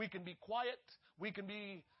 We can be quiet. We can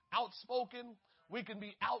be outspoken. We can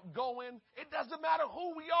be outgoing. It doesn't matter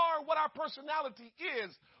who we are, what our personality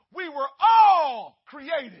is. We were all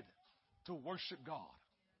created to worship God.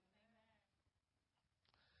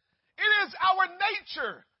 It is our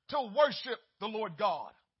nature to worship the Lord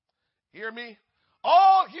God. Hear me?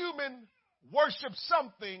 All human worship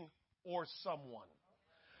something or someone.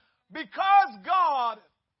 Because God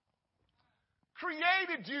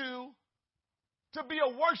created you to be a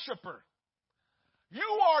worshiper,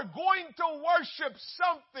 you are going to worship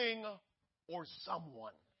something or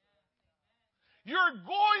someone. You're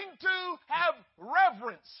going to have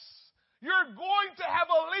reverence. You're going to have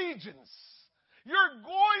allegiance. You're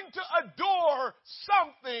going to adore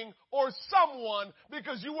something or someone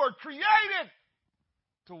because you were created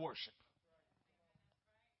to worship.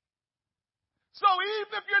 So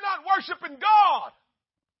even if you're not worshiping God,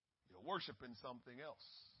 you're worshiping something else.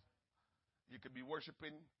 You could be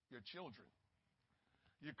worshiping your children.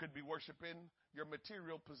 You could be worshiping your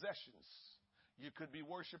material possessions. You could be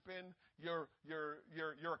worshiping your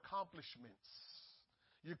accomplishments.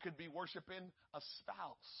 You could be worshiping a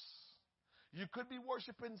spouse. You could be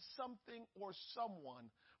worshiping something or someone,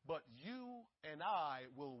 but you and I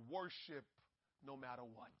will worship no matter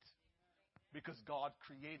what, because God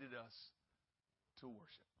created us to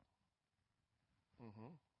worship.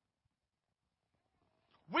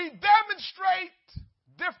 We demonstrate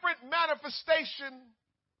different manifestation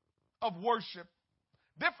of worship,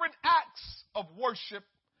 different acts of worship,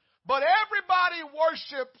 but everybody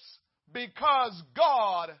worships because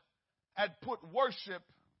God had put worship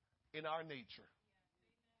in our nature.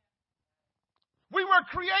 We were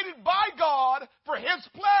created by God for His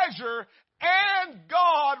pleasure, and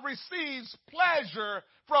God receives pleasure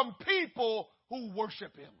from people who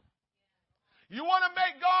worship Him. You want to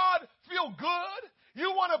make God feel good?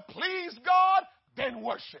 You want to please God? Then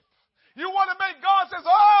worship. You want to make God say,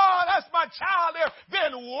 oh, that's my child there,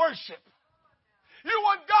 then worship. You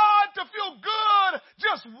want God to feel good,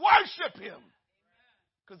 just worship Him.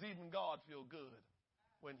 Because even God feels good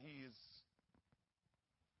when He is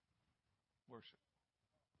worshiped.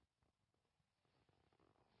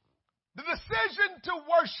 The decision to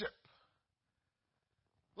worship,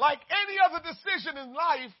 like any other decision in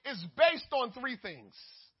life, is based on three things.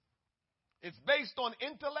 It's based on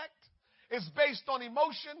intellect, it's based on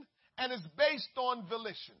emotion, and it's based on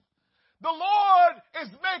volition. The Lord is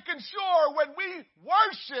making sure when we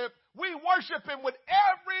worship Him with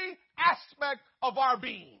every aspect of our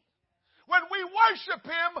being. When we worship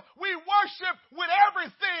Him, we worship with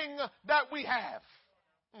everything that we have.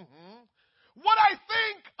 What I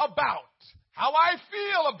think about, how I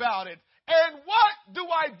feel about it, and what do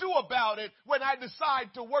I do about it when I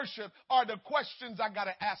decide to worship are the questions I got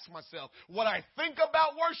to ask myself. What I think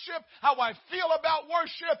about worship, how I feel about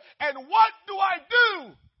worship, and what do I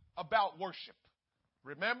do about worship?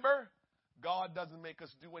 Remember, God doesn't make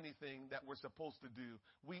us do anything that we're supposed to do.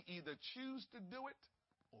 We either choose to do it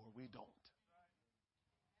or we don't.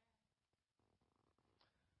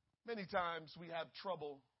 Many times we have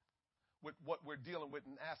trouble with what we're dealing with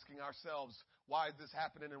and asking ourselves, why is this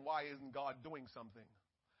happening and why isn't God doing something?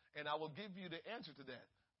 And I will give you the answer to that.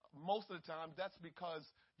 Most of the time, that's because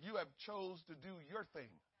you have chose to do your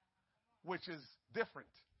thing, which is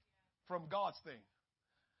different from God's thing.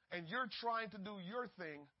 And you're trying to do your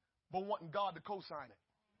thing, but wanting God to co-sign it.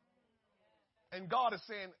 And God is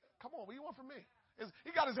saying, come on, what do you want from me?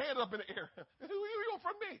 He got his hand up in the air. What do you want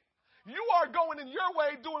from me? You are going in your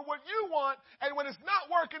way, doing what you want, and when it's not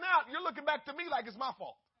working out, you're looking back to me like it's my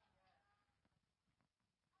fault.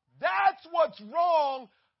 That's what's wrong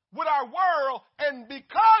with our world, and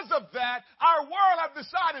because of that, our world have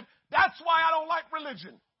decided that's why I don't like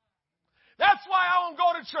religion. That's why I don't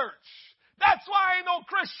go to church. That's why I ain't no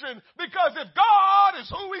Christian, because if God is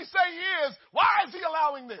who we say He is, why is He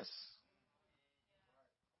allowing this?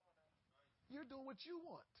 You're doing what you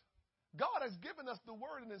want. God has given us the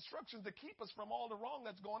word and instructions to keep us from all the wrong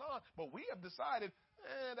that's going on, but we have decided,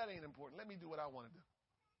 that ain't important. Let me do what I want to do.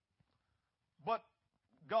 But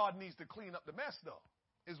God needs to clean up the mess, though,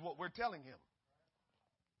 is what we're telling Him.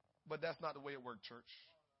 But that's not the way it works, church.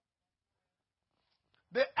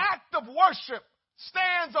 The act of worship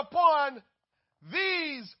stands upon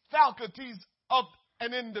these faculties of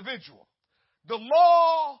an individual. The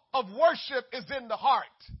law of worship is in the heart,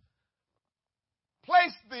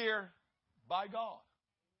 placed there by God.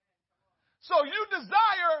 So you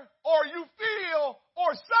desire or you feel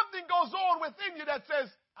or something goes on within you that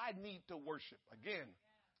says, I need to worship. Again,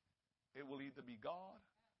 it will either be God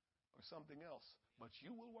or something else, but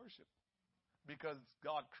you will worship because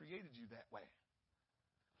God created you that way.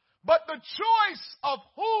 But the choice of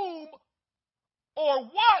whom or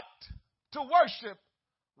what to worship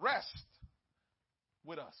rests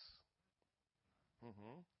with us.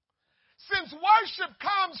 Since worship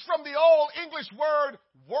comes from the old English word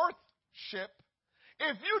worthship,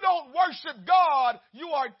 if you don't worship God, you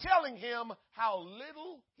are telling Him how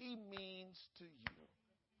little He means to you.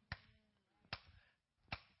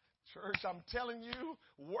 Church, I'm telling you,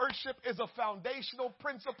 worship is a foundational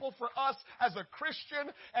principle for us as a Christian.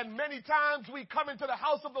 And many times we come into the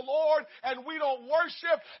house of the Lord and we don't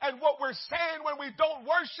worship. And what we're saying when we don't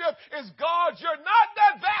worship is, God, you're not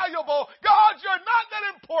that valuable. God, you're not that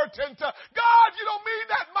important. God, you don't mean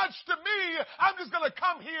that much to me. I'm just going to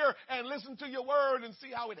come here and listen to your word and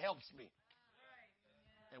see how it helps me.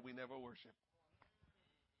 And we never worship.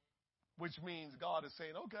 Which means God is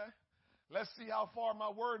saying, okay, let's see how far my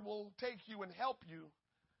word will take you and help you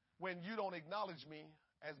when you don't acknowledge me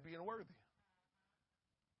as being worthy.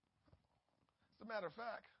 As a matter of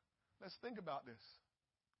fact, let's think about this.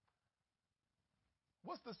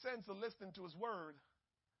 What's the sense of listening to his word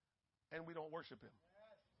and we don't worship him?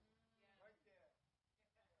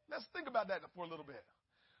 Let's think about that for a little bit.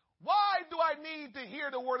 Why do I need to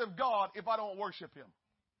hear the word of God if I don't worship him?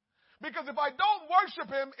 Because if I don't worship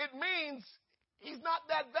him, it means he's not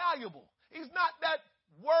that valuable. He's not that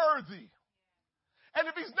worthy. And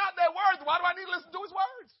if he's not that worthy, why do I need to listen to his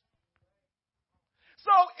words?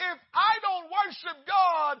 So if I don't worship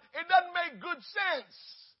God, it doesn't make good sense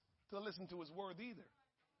to listen to his word either.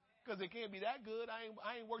 Because it can't be that good. I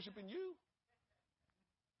ain't worshiping you.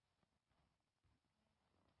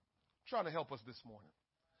 Trying to help us this morning.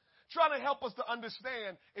 Trying to help us to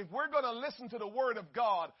understand if we're going to listen to the word of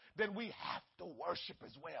God, then we have to worship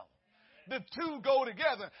as well. The two go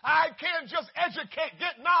together. I can't just educate,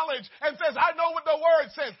 get knowledge, and says, I know what the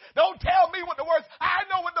word says. Don't tell me what the word says. I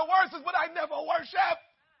know what the word says, but I never worship.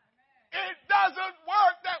 It doesn't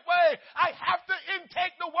work that way. I have to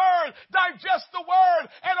intake the word, digest the word,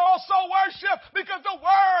 and also worship, because the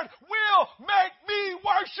word will make me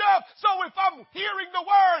worship. So if I'm hearing the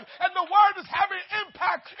word and the word is having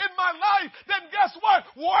impact in my life, then guess what?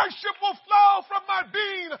 Worship will flow from my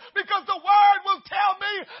being, because the word will tell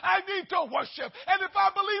me I need to worship. And if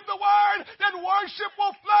I believe the word, then worship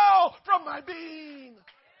will flow from my being.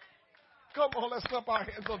 Come on, let's clap our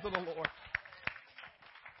hands unto the Lord.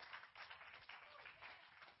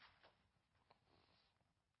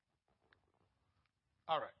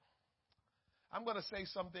 All right. I'm going to say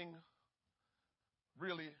something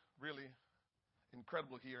really, really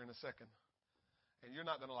incredible here in a second. And you're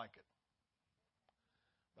not going to like it.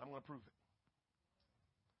 I'm going to prove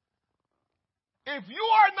it. If you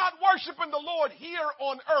are not worshiping the Lord here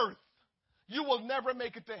on earth, you will never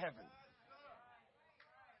make it to heaven.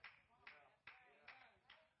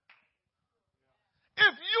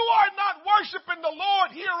 If you are not worshiping the Lord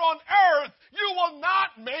here on earth, you will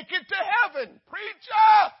not make it to heaven.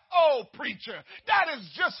 Preacher! Oh, preacher, that is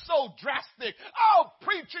just so drastic. Oh,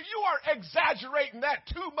 preacher, you are exaggerating that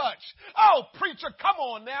too much. Oh, preacher, come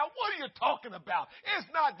on now. What are you talking about? It's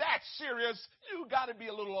not that serious. You got to be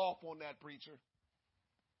a little off on that, preacher.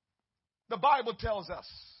 The Bible tells us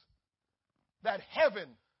that heaven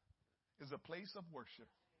is a place of worship.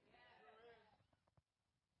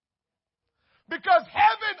 Because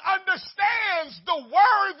heaven understands the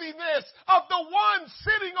worthiness of the one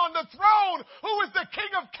sitting on the throne, who is the King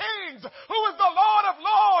of Kings, who is the Lord of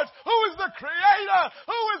Lords, who is the Creator,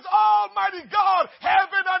 who is Almighty God.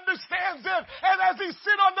 Heaven understands it. And as he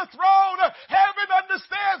sits on the throne, heaven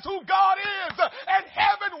understands who God is. And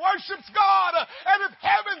heaven worships God. And if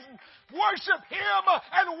heaven worship him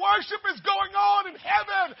and worship is going on in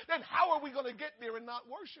heaven, then how are we going to get there and not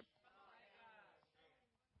worship?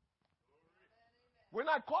 We're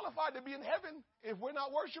not qualified to be in heaven if we're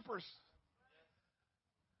not worshipers.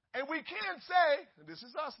 And we can't say, and this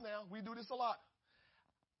is us now, we do this a lot,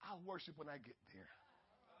 I'll worship when I get there.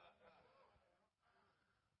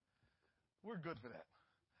 We're good for that.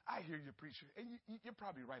 I hear you, preacher, and you're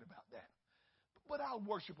probably right about that. But I'll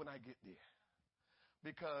worship when I get there.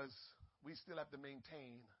 Because we still have to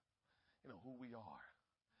maintain, who we are.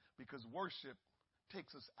 Because worship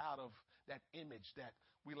takes us out of that image that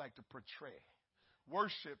we like to portray.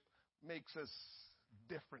 Worship makes us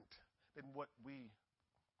different than what we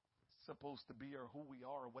supposed to be or who we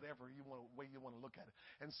are or whatever way you want to look at it.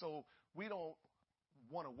 And so we don't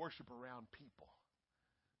want to worship around people,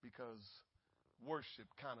 because worship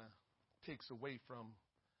kind of takes away from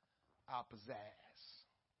our pizzazz.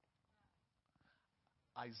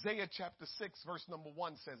 Isaiah chapter 6 verse number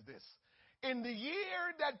 1 says this: in the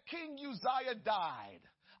year that King Uzziah died,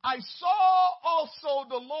 I saw also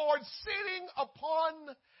the Lord sitting upon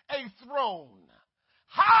a throne,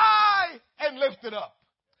 high and lifted up,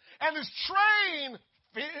 and his train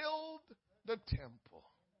filled the temple.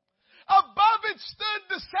 Above it stood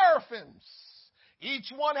the seraphims.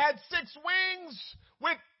 Each one had 6 wings.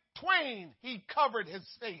 With twain he covered his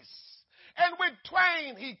face, and with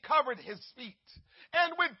twain he covered his feet,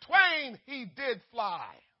 and with twain he did fly.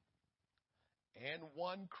 And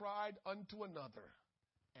one cried unto another,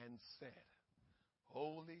 and said,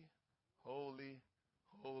 Holy, holy,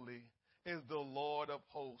 holy is the Lord of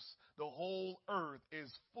hosts. The whole earth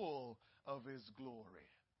is full of his glory.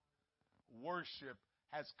 Worship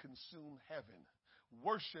has consumed heaven.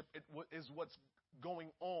 Worship is what's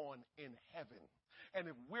going on in heaven. And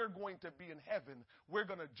if we're going to be in heaven, we're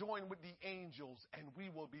going to join with the angels and we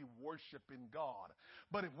will be worshiping God.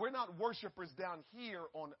 But if we're not worshipers down here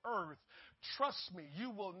on earth, trust me,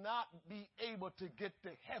 you will not be able to get to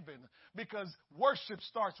heaven, because worship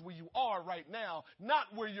starts where you are right now, not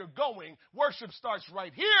where you're going. Worship starts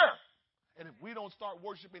right here. And if we don't start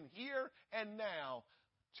worshiping here and now,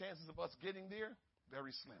 chances of us getting there,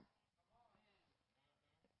 very slim.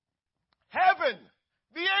 Heaven,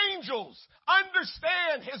 the angels,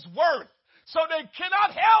 understand his worth. So they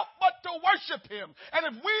cannot help but to worship him.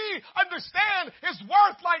 And if we understand his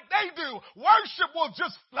worth like they do, worship will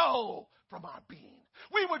just flow from our being.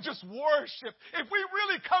 We would just worship if we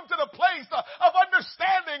really come to the place of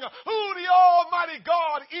understanding who the Almighty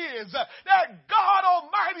God is. That God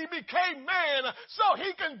Almighty became man so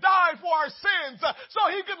he can die for our sins, so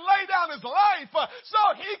he can lay down his life, so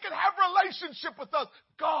he can have relationship with us.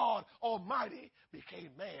 God Almighty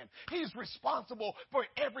became man. He's responsible for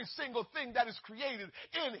every single thing that is created.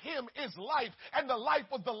 In him is life, and the life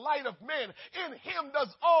was the light of men. In him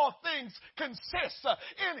does all things consist.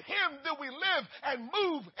 In him do we live and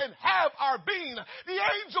move and have our being. The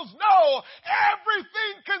angels know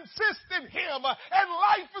everything consists in him, and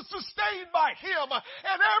life is sustained by him,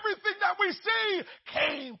 and everything that we see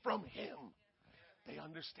came from him. They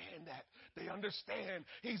understand that. They understand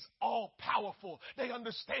he's all powerful. They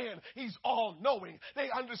understand he's all knowing. They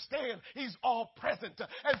understand he's all present.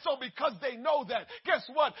 And so because they know that, guess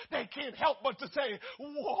what? They can't help but to say,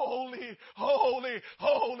 holy, holy,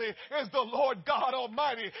 holy is the Lord God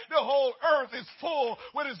Almighty. The whole earth is full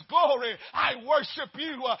with his glory. I worship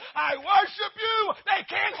you. I worship you. They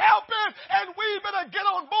can't help it. And we better get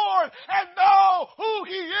on board and know who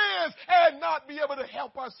he is and not be able to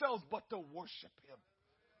help ourselves but to worship him.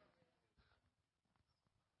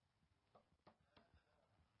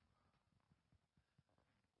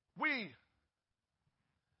 We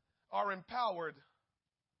are empowered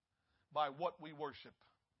by what we worship.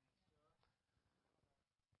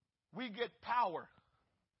 We get power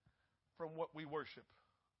from what we worship.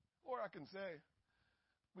 Or I can say,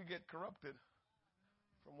 we get corrupted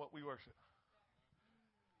from what we worship.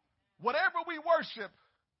 Whatever we worship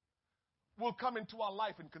will come into our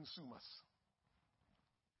life and consume us.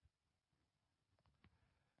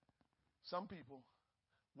 Some people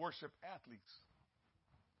worship athletes.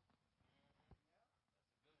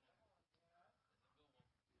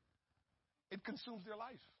 It consumes their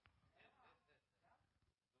life.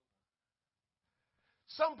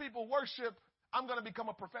 Some people worship, I'm going to become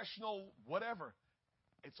a professional whatever.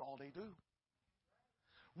 It's all they do.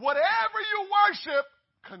 Whatever you worship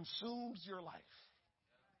consumes your life.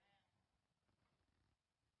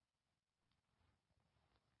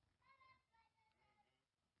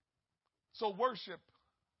 So worship,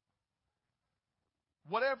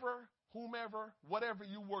 whatever, whomever, whatever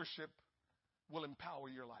you worship will empower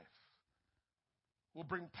your life. Will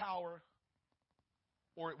bring power,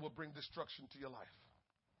 or it will bring destruction to your life.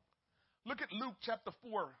 Look at Luke chapter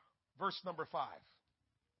 4, verse number 5.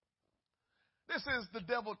 This is the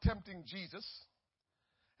devil tempting Jesus.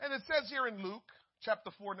 And it says here in Luke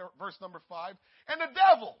chapter 4, verse number 5, and the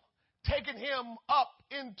devil, taking him up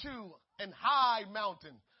into an high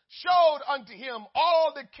mountain, showed unto him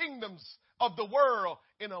all the kingdoms of the world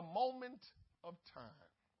in a moment of time.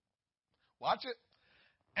 Watch it.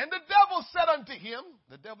 And the devil said unto him,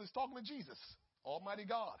 the devil is talking to Jesus, Almighty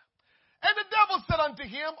God. And the devil said unto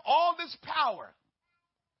him, all this power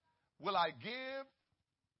will I give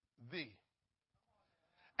thee,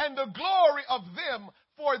 and the glory of them,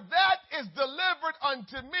 for that is delivered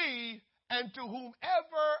unto me, and to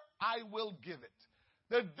whomever I will give it.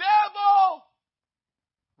 The devil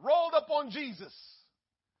rolled up on Jesus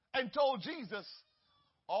and told Jesus,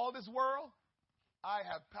 all this world, I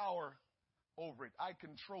have power over it. I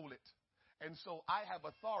control it. And so I have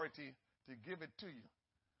authority to give it to you.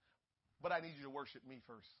 But I need you to worship me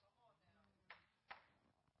first.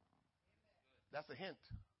 That's a hint.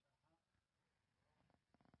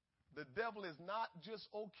 The devil is not just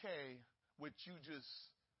okay with you just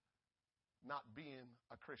not being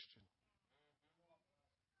a Christian.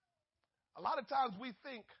 A lot of times we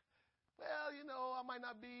think, well, I might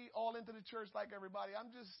not be all into the church like everybody.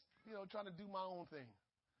 I'm just, trying to do my own thing.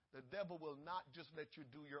 The devil will not just let you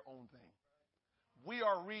do your own thing. We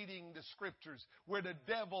are reading the scriptures where the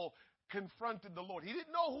devil confronted the Lord. He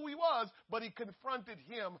didn't know who he was, but he confronted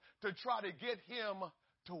him to try to get him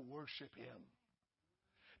to worship him.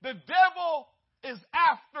 The devil is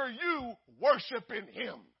after you worshiping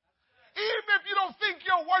him. Even if you don't think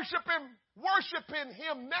you're worshiping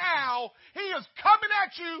him now, he is coming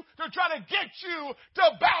at you to try to get you to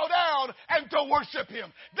bow down and to worship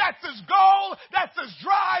him. That's his goal. That's his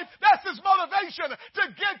drive. That's his motivation, to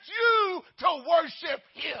get you to worship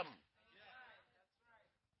him.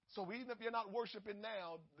 So even if you're not worshiping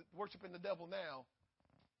the devil now,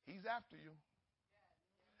 he's after you.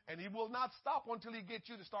 And he will not stop until he gets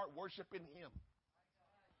you to start worshiping him.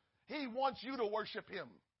 He wants you to worship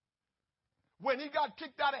him. When he got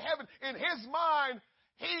kicked out of heaven, in his mind,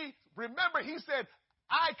 he said,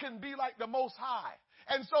 I can be like the Most High.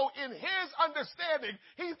 And so in his understanding,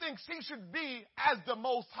 he thinks he should be as the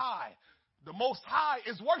Most High. The Most High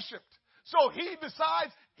is worshiped. So he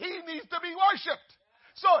decides he needs to be worshiped.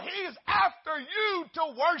 So he's after you to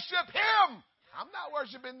worship him. I'm not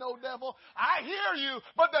worshiping no devil. I hear you,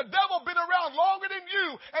 but the devil been around longer than you,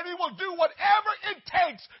 and he will do whatever it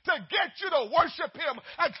takes to get you to worship him.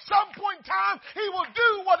 At some point in time, he will do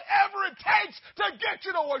whatever it takes to get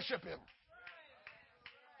you to worship him.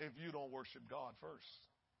 If you don't worship God first.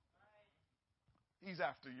 He's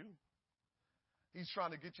after you. He's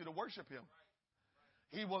trying to get you to worship him.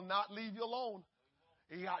 He will not leave you alone.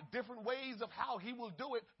 He got different ways of how he will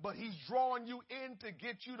do it, but he's drawing you in to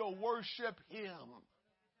get you to worship him.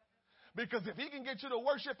 Because if he can get you to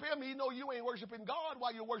worship him, he know you ain't worshiping God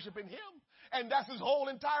while you're worshiping him. And that's his whole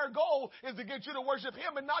entire goal, is to get you to worship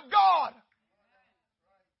him and not God.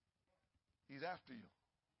 He's after you.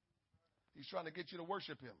 He's trying to get you to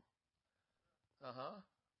worship him.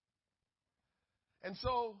 And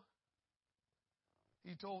so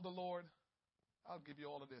he told the Lord, I'll give you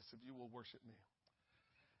all of this if you will worship me.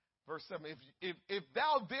 Verse 7, if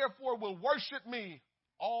thou therefore will worship me,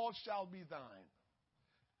 all shall be thine.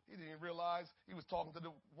 He didn't realize he was talking to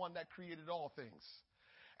the one that created all things.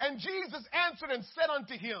 And Jesus answered and said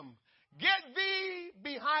unto him, Get thee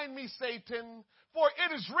behind me, Satan, for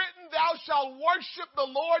it is written, Thou shalt worship the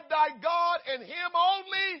Lord thy God, and him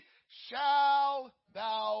only shalt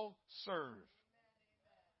thou serve.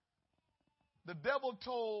 The devil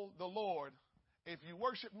told the Lord, if you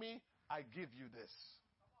worship me, I give you this.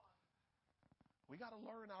 We got to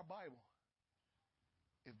learn our Bible.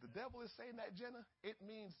 If the devil is saying that, Jenna, it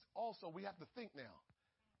means also we have to think now.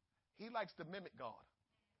 He likes to mimic God.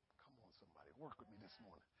 Come on, somebody, work with me this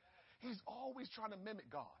morning. He's always trying to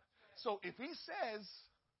mimic God. So if he says,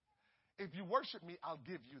 if you worship me, I'll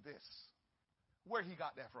give you this. Where he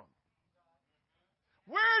got that from?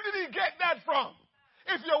 Where did he get that from?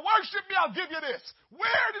 If you worship me, I'll give you this.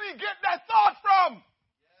 Where did he get that thought from?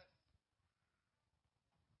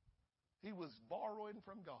 He was borrowing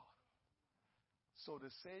from God. So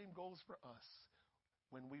the same goes for us.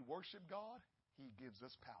 When we worship God, he gives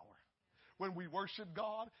us power. When we worship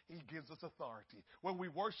God, he gives us authority. When we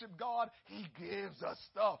worship God, he gives us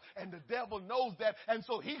stuff. And the devil knows that. And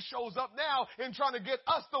so he shows up now in trying to get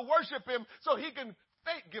us to worship him so he can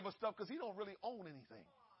fake give us stuff because he don't really own anything.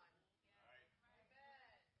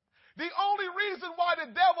 The only reason why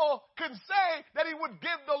the devil could say that he would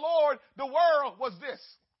give the Lord the world was this.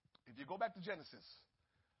 If you go back to Genesis,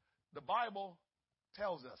 the Bible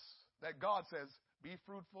tells us that God says, be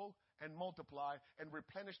fruitful and multiply and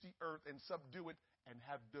replenish the earth and subdue it and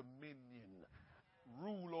have dominion.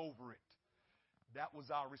 Rule over it. That was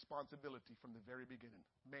our responsibility from the very beginning.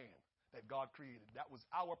 Man, that God created. That was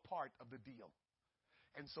our part of the deal.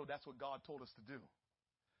 And so that's what God told us to do.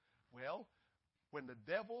 Well, when the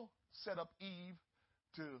devil set up Eve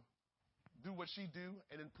to do what she do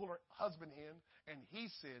and then pull her husband in and he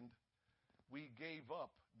sinned, we gave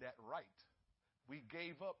up that right. We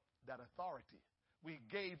gave up that authority. We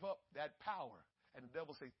gave up that power. And the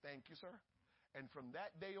devil said, thank you, sir. And from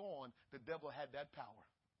that day on, the devil had that power.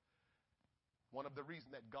 One of the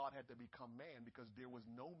reasons that God had to become man, because there was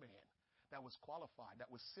no man that was qualified,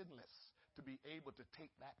 that was sinless, to be able to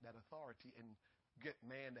take back that authority and get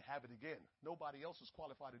man to have it again. Nobody else was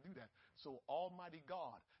qualified to do that. So Almighty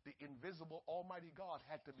God, the invisible Almighty God,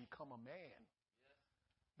 had to become a man.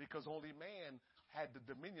 Because only man had the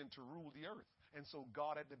dominion to rule the earth. And so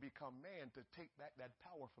God had to become man to take back that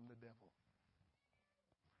power from the devil.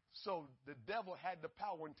 So the devil had the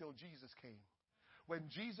power until Jesus came. When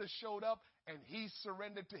Jesus showed up and he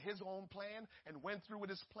surrendered to his own plan and went through with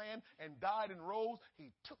his plan and died and rose, he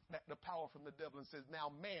took back the power from the devil and says, now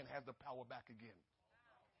man has the power back again.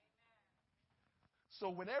 So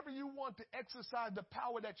whenever you want to exercise the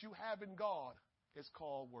power that you have in God, it's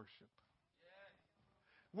called worship.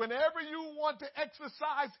 Whenever you want to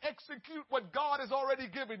execute what God has already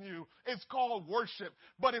given you, it's called worship.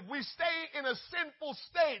 But if we stay in a sinful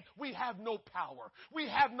state, we have no power. We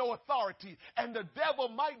have no authority. And the devil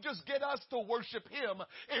might just get us to worship him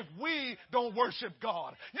if we don't worship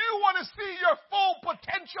God. You want to see your full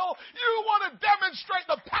potential? You want to demonstrate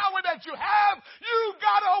the power that you have? You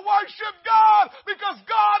got to worship God because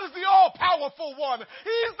God is the all-powerful one.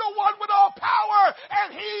 He's the one with all power,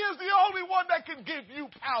 and he is the only one that can give you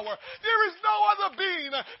power. There is no other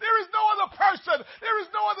being. There is no other person. There is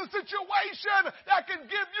no other situation that can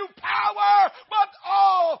give you power but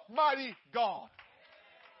Almighty God.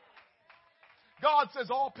 God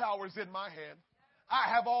says all power is in my hand.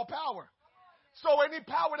 I have all power. So any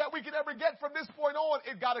power that we can ever get from this point on,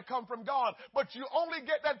 it got to come from God. But you only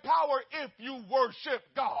get that power if you worship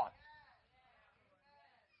God.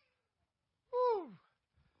 Whew.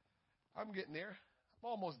 I'm getting there. I'm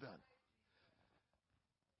almost done.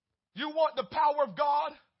 You want the power of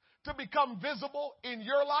God to become visible in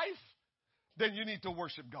your life? Then you need to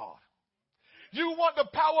worship God. You want the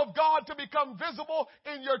power of God to become visible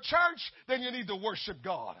in your church? Then you need to worship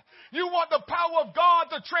God. You want the power of God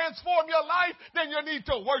to transform your life? Then you need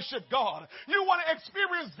to worship God. You want to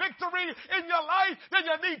experience victory in your life? Then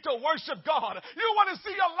you need to worship God. You want to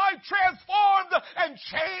see your life transformed and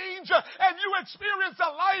change, and you experience a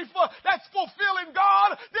life that's fulfilling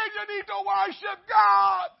God? Then you need to worship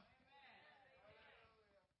God.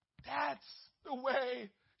 That's the way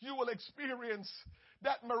you will experience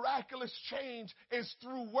that miraculous change, is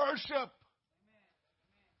through worship.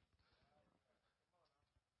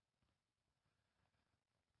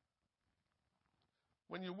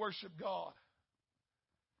 When you worship God,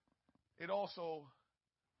 it also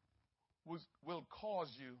will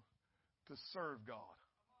cause you to serve God.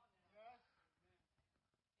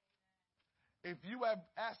 If you have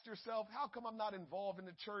asked yourself, how come I'm not involved in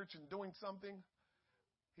the church and doing something?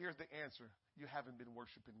 Here's the answer. You haven't been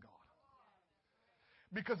worshiping God.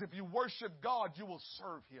 Because if you worship God, you will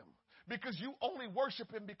serve Him. Because you only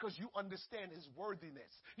worship Him because you understand His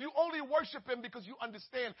worthiness. You only worship Him because you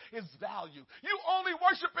understand His value. You only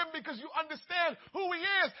worship Him because you understand who He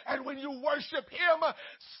is. And when you worship Him,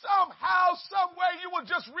 somehow, some way, you will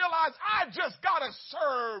just realize, I just got to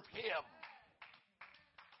serve Him.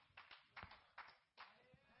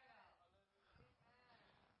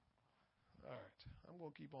 All right. I'm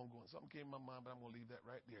going to keep on going. Something came in my mind, but I'm going to leave that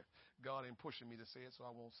right there. God ain't pushing me to say it, so I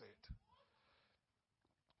won't say it.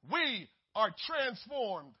 We are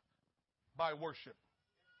transformed by worship.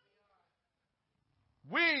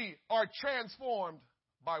 We are transformed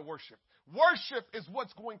by worship. Worship is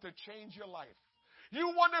what's going to change your life. You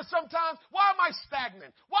wonder sometimes, why am I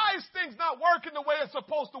stagnant? Why is things not working the way it's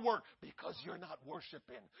supposed to work? Because you're not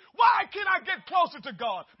worshiping. Why can't I get closer to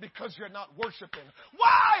God? Because you're not worshiping.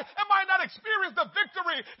 Why am I not experiencing the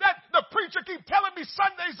victory that the preacher keeps telling me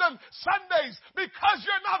Sundays and Sundays? Because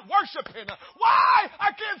you're not worshiping. Why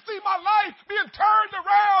I can't see my life being turned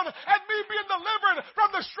around and me being delivered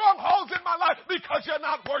from the strongholds in my life? Because you're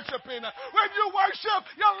not worshiping. When you worship,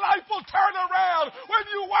 your life will turn around. When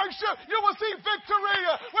you worship, you will see victory.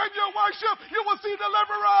 When you worship, you will see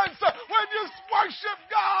deliverance. When you worship,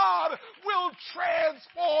 God will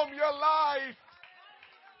transform your life.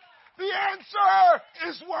 The answer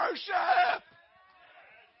is worship.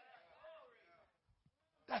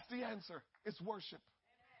 That's the answer. It's worship.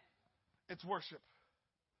 It's worship.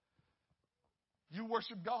 You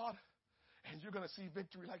worship God, and you're going to see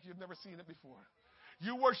victory like you've never seen it before.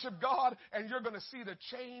 You worship God, and you're going to see the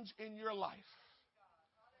change in your life.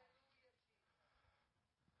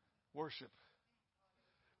 Worship.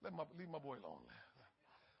 Leave my boy alone.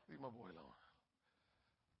 Leave my boy alone.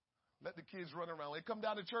 Let the kids run around. They come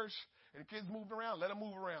down to church and kids move around. Let them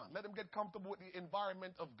move around. Let them get comfortable with the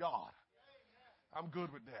environment of God. I'm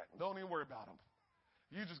good with that. Don't even worry about them.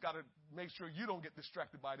 You just got to make sure you don't get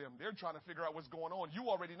distracted by them. They're trying to figure out what's going on. You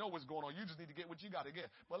already know what's going on. You just need to get what you got to get.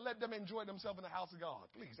 But let them enjoy themselves in the house of God.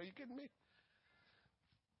 Please, are you kidding me?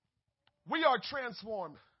 We are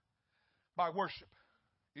transformed by worship.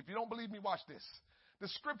 If you don't believe me, watch this. The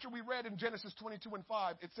scripture we read in Genesis 22:5,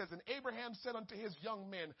 it says, And Abraham said unto his young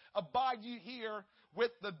men, Abide ye here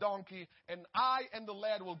with the donkey, and I and the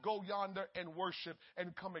lad will go yonder and worship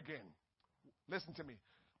and come again. Listen to me.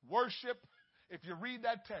 Worship, if you read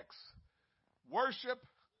that text, worship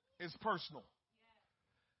is personal.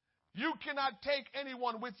 You cannot take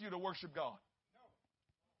anyone with you to worship God.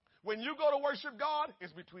 When you go to worship God,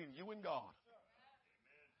 it's between you and God.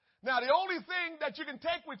 Now, the only thing that you can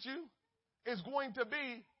take with you is going to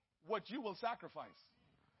be what you will sacrifice.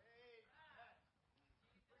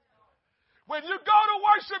 When you go to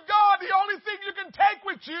worship God, the only thing you can take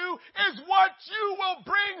with you is what you will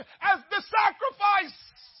bring as the sacrifice.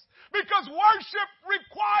 Because worship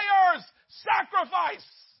requires sacrifice.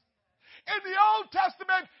 In the Old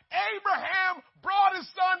Testament, Abraham brought his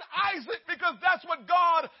son Isaac because that's what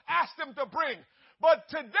God asked him to bring. But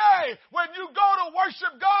today, when you go to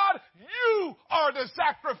worship God, you are the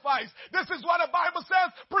sacrifice. This is what the Bible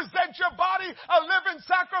says. Present your body a living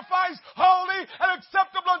sacrifice, holy and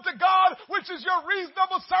acceptable unto God, which is your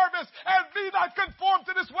reasonable service. And be not conformed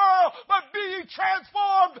to this world, but be ye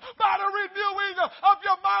transformed by the renewing of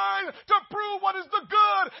your mind to prove what is the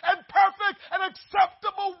good and perfect and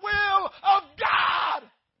acceptable will of God.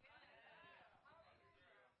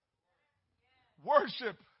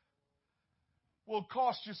 Worship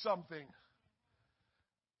cost you something.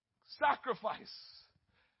 Sacrifice.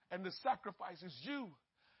 And the sacrifice is you.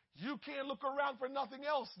 You can't look around for nothing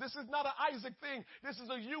else. This is not an Isaac thing. This is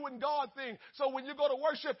a you and God thing. So when you go to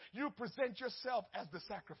worship, you present yourself as the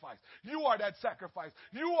sacrifice. You are that sacrifice.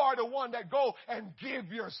 You are the one that go and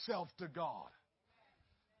give yourself to God.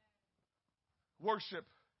 Worship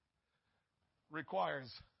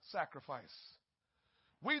requires sacrifice.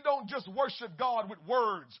 We don't just worship God with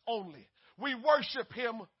words only. We worship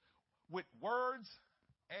Him with words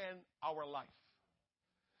and our life.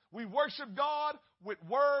 We worship God with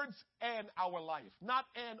words and our life. Not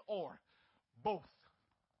and or. Both.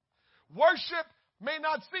 Worship may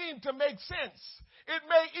not seem to make sense. It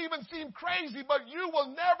may even seem crazy, but you will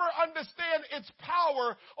never understand its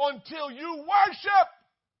power until you worship.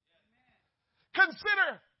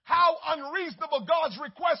 Consider how unreasonable God's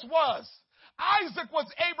request was. Isaac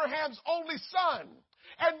was Abraham's only son,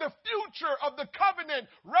 and the future of the covenant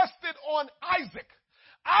rested on Isaac.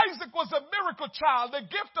 Isaac was a miracle child, the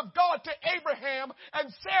gift of God to Abraham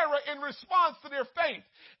and Sarah in response to their faith.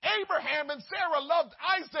 Abraham and Sarah loved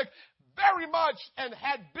Isaac very much and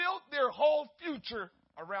had built their whole future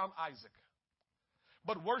around Isaac.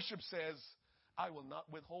 But worship says, I will not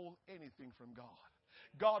withhold anything from God.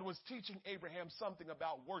 God was teaching Abraham something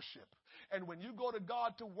about worship. And when you go to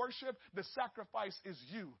God to worship, the sacrifice is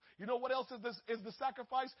you. You know what else is the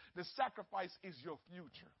sacrifice? The sacrifice is your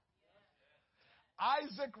future.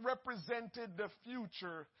 Isaac represented the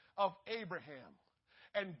future of Abraham.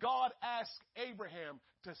 And God asked Abraham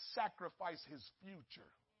to sacrifice his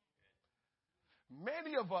future.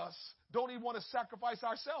 Many of us don't even want to sacrifice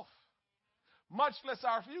ourselves, much less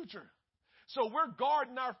our future. So we're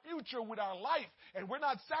guarding our future with our life, and we're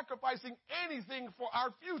not sacrificing anything for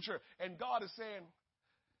our future. And God is saying,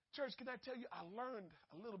 church, can I tell you, I learned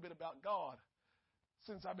a little bit about God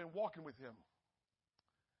since I've been walking with Him.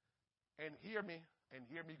 And hear me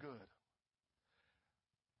good.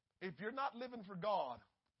 If you're not living for God,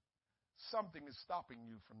 something is stopping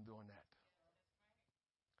you from doing that.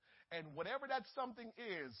 And whatever that something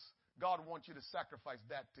is, God wants you to sacrifice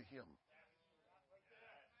that to Him.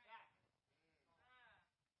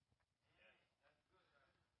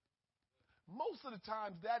 Most of the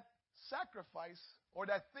times that sacrifice or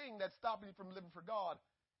that thing that's stopping you from living for God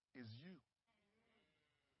is you.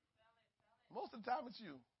 Most of the time it's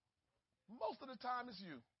you. Most of the time it's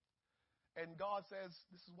you. And God says,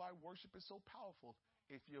 this is why worship is so powerful.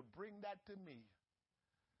 If you bring that to me,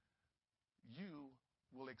 you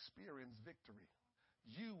will experience victory.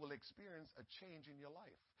 You will experience a change in your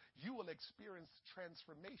life. You will experience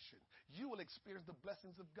transformation. You will experience the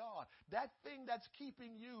blessings of God. That thing that's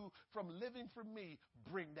keeping you from living for me,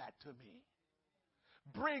 bring that to me.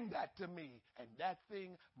 Bring that to me. And that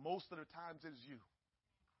thing, most of the times, is you.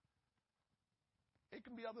 It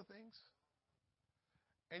can be other things.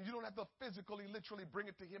 And you don't have to physically, literally bring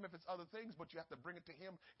it to Him if it's other things, but you have to bring it to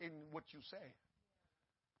Him in what you say.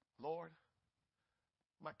 Lord,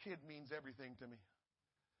 my kid means everything to me.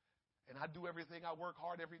 And I do everything. I work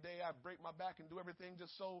hard every day. I break my back and do everything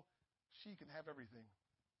just so she can have everything.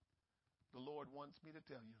 The Lord wants me to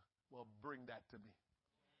tell you, well, bring that to me.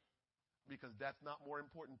 Because that's not more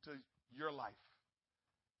important to your life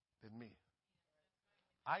than me.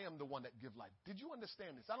 I am the one that give life. Did you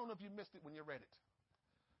understand this? I don't know if you missed it when you read it.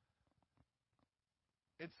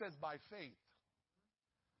 It says by faith,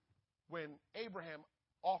 when Abraham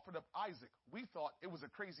offered up Isaac, we thought it was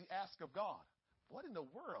a crazy ask of God. What in the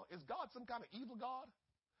world? Is God some kind of evil God?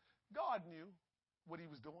 God knew what He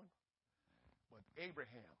was doing. But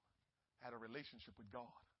Abraham had a relationship with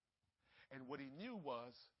God. And what he knew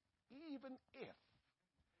was, even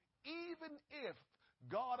if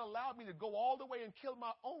God allowed me to go all the way and kill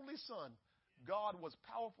my only son, God was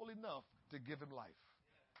powerful enough to give him life.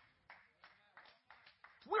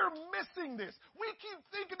 We're missing this. We keep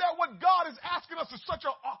thinking that what God is asking us is such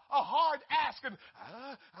a hard ask. And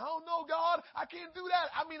I don't know, God. I can't do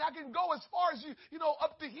that. I mean, I can go as far as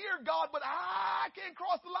up to here, God, but I can't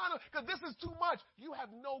cross the line because this is too much. You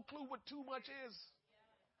have no clue what too much is.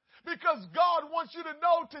 Because God wants you to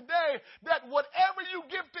know today that whatever you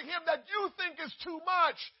give to Him that you think is too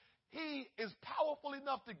much, He is powerful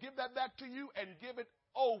enough to give that back to you and give it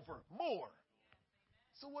over more.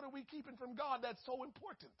 So what are we keeping from God that's so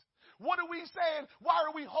important? What are we saying? Why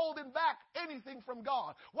are we holding back anything from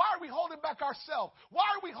God? Why are we holding back ourselves? Why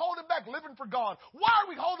are we holding back living for God? Why are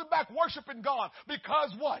we holding back worshiping God?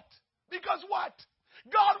 Because what? Because what?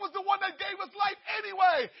 God was the one that gave us life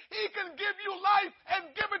anyway. He can give you life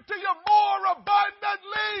and give it to you more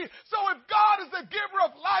abundantly. So if God is the giver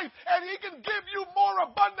of life and He can give you more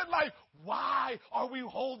abundant life, Why are we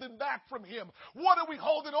holding back from him? What are we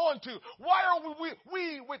holding on to? Why are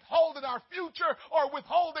we withholding our future or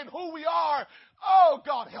withholding who we are? Oh,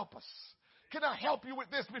 God, help us. Can I help you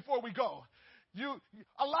with this before we go?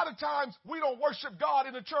 A lot of times we don't worship God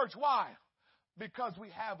in the church. Why? Because we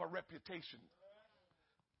have a reputation.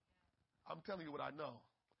 I'm telling you what I know.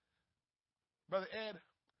 Brother Ed,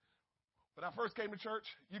 when I first came to church,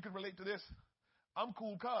 you can relate to this. I'm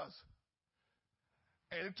cool cuz.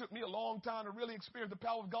 And it took me a long time to really experience the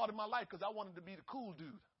power of God in my life because I wanted to be the cool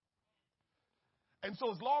dude. And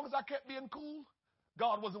so as long as I kept being cool,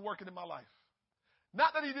 God wasn't working in my life.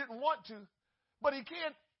 Not that he didn't want to, but he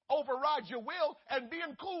can't override your will. And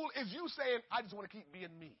being cool is you saying, I just want to keep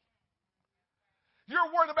being me.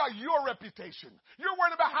 You're worried about your reputation. You're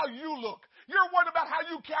worried about how you look. You're worried about how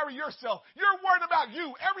you carry yourself. You're worried about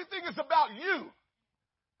you. Everything is about you.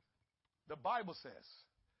 The Bible says,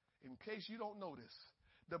 in case you don't know this,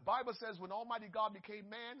 the Bible says when Almighty God became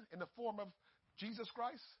man in the form of Jesus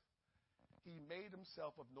Christ, he made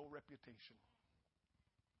himself of no reputation.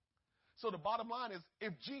 So the bottom line is,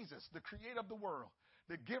 if Jesus, the creator of the world,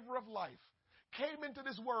 the giver of life, came into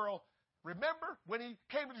this world, remember when he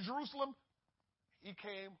came to Jerusalem, he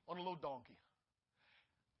came on a little donkey.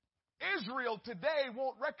 Israel today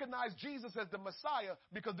won't recognize Jesus as the Messiah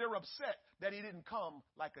because they're upset that he didn't come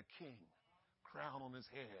like a king. Crown on his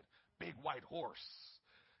head, big white horse.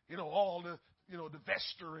 All the, the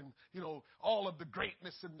vesture and, all of the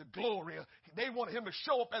greatness and the glory. They want him to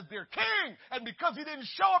show up as their king. And because he didn't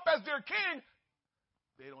show up as their king,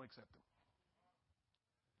 they don't accept him.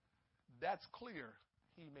 That's clear.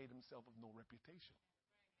 He made himself of no reputation.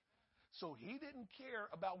 So he didn't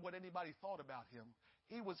care about what anybody thought about him.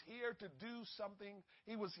 He was here to do something.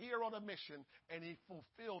 He was here on a mission, and he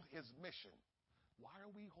fulfilled his mission. Why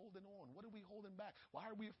are we holding on? What are we holding back? Why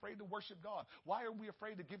are we afraid to worship God? Why are we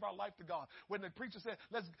afraid to give our life to God? When the preacher said,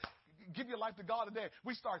 let's give your life to God today,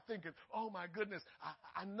 we start thinking, oh my goodness,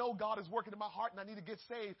 I know God is working in my heart and I need to get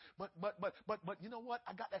saved, but you know what?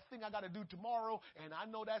 I got that thing I got to do tomorrow, and I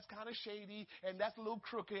know that's kind of shady and that's a little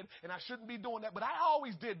crooked and I shouldn't be doing that, but I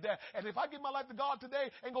always did that. And if I give my life to God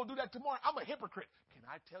today and go do that tomorrow, I'm a hypocrite. Can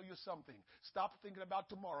I tell you something? Stop thinking about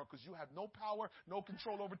tomorrow because you have no power, no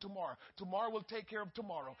control over tomorrow. Tomorrow will take care of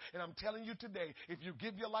tomorrow. And I'm telling you today, if you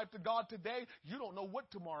give your life to God today, you don't know what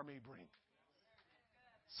tomorrow may bring.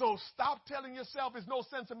 So stop telling yourself there's no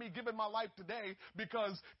sense in me giving my life today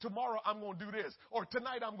because tomorrow I'm going to do this, or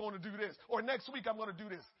tonight I'm going to do this, or next week I'm going to do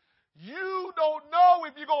this. You don't know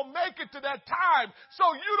if you're going to make it to that time. So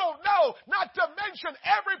you don't know. Not to mention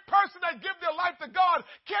every person that gives their life to God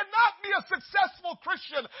cannot be a successful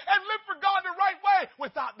Christian and live for God the right way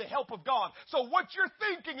without the help of God. So what you're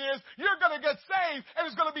thinking is you're going to get saved and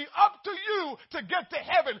it's going to be up to you to get to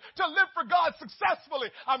heaven, to live for God successfully.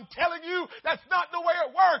 I'm telling you, that's not the way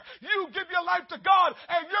it works. You give your life to God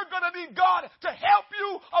and you're going to need God to help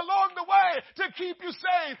you along the way to keep you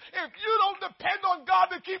saved. If you don't depend on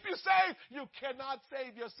God to keep you saved, you cannot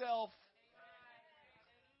save yourself.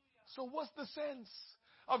 So what's the sense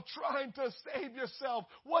of trying to save yourself?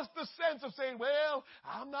 What's the sense of saying, well,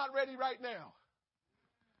 I'm not ready right now?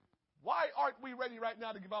 Why aren't we ready right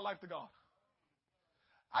now to give our life to God?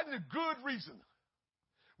 I need a good reason.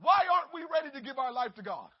 Why aren't we ready to give our life to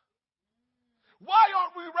God? Why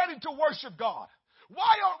aren't we ready to worship God?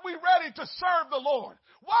 Why aren't we ready to serve the Lord?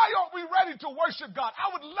 Why aren't we ready to worship God?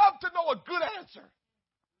 I would love to know a good answer.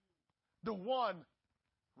 The one,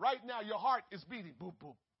 right now, your heart is beating. Boop,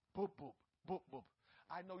 boop, boop, boop, boop, boop.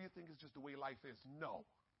 I know you think it's just the way life is. No.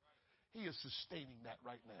 He is sustaining that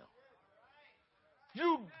right now.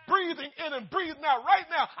 You breathing in and breathing out right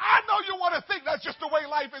now. I know you want to think that's just the way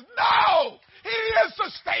life is. No! He is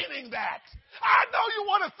sustaining that. I know you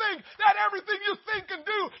want to think that everything you think and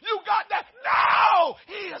do, you got that. No!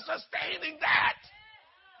 He is sustaining that.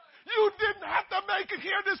 You didn't have to make it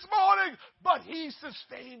here this morning, but he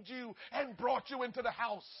sustained you and brought you into the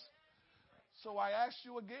house. So I ask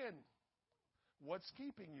you again, what's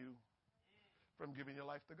keeping you from giving your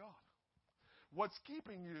life to God? What's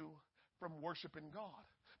keeping you from worshiping God?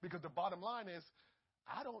 Because the bottom line is,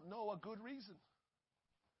 I don't know a good reason.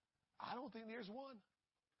 I don't think there's one.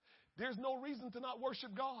 There's no reason to not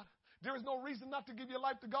worship God. There is no reason not to give your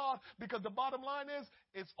life to God, because the bottom line is,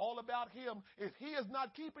 it's all about him. If he is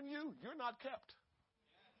not keeping you, you're not kept.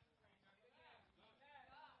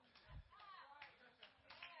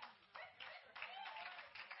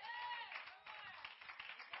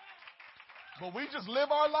 But we just live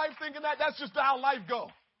our life thinking that that's just how life go.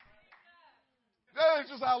 That's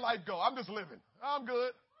just how life go. I'm just living. I'm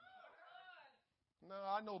good. No,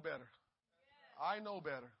 I know better. I know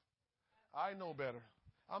better. I know better.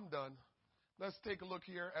 I'm done. Let's take a look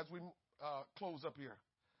here as we close up here.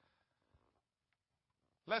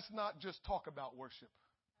 Let's not just talk about worship.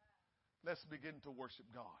 Let's begin to worship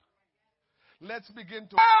God. Let's begin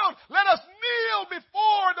to let us kneel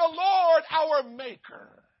before the Lord our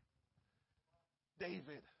Maker.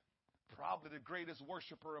 David, probably the greatest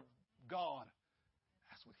worshiper of God.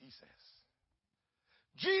 That's what he says.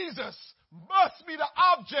 Jesus must be the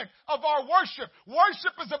object of our worship.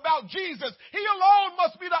 Worship is about Jesus. He alone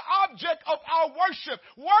must be the object of our worship.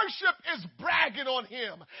 Worship is bragging on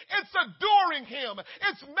Him. It's adoring Him.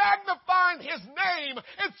 It's magnifying His name.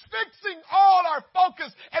 It's fixing all our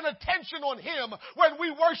focus and attention on Him. When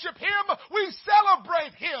we worship Him, we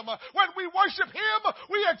celebrate Him. When we worship Him,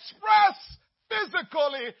 we express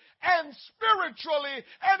physically and spiritually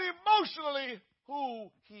and emotionally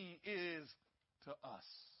who He is to us.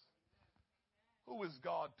 Who is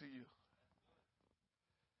God to you?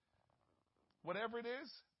 Whatever it is,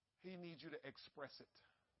 He needs you to express it.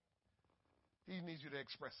 He needs you to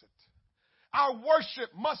express it. Our worship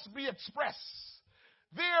must be expressed.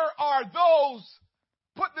 There are those,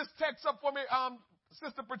 put this text up for me,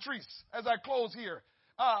 Sister Patrice, as I close here.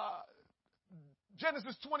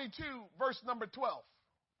 Genesis 22, verse number 12.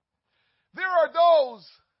 There are those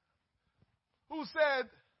who said,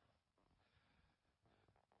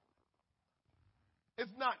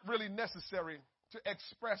 it's not really necessary to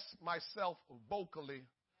express myself vocally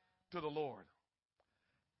to the Lord.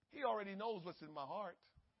 He already knows what's in my heart.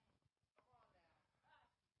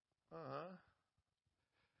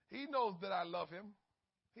 He knows that I love Him.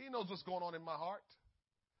 He knows what's going on in my heart.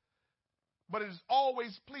 But it is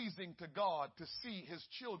always pleasing to God to see His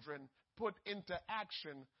children put into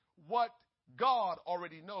action what God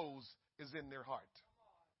already knows is in their heart.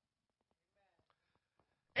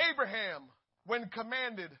 Abraham, when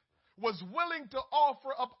commanded, was willing to offer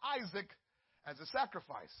up Isaac as a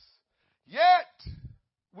sacrifice. Yet,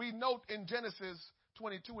 we note in Genesis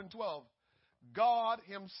 22 and 12, God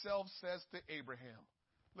Himself says to Abraham,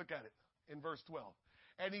 look at it in verse 12.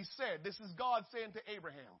 And He said, this is God saying to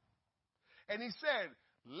Abraham, and He said,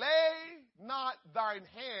 lay not thine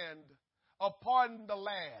hand upon the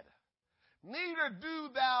lad, neither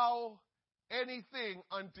do thou anything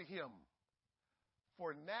unto him.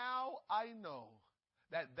 For now I know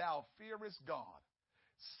that thou fearest God,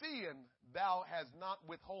 seeing thou hast not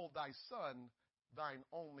withhold thy son, thine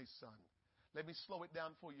only son. Let me slow it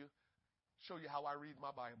down for you, show you how I read my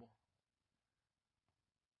Bible.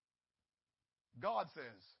 God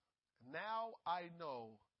says, now I know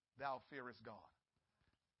thou fearest God.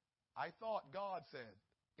 I thought God said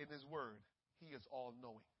in His word, He is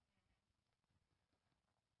all-knowing.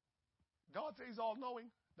 God says He's all-knowing.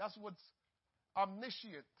 That's what's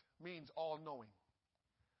omniscient means, all-knowing.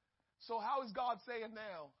 So how is God saying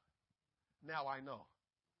now? Now I know.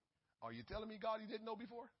 Are you telling me, God, you didn't know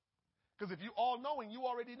before? Because if you all-knowing, you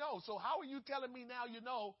already know. So how are you telling me now you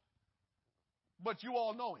know, but you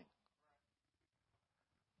all-knowing?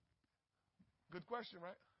 Good question,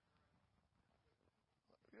 right?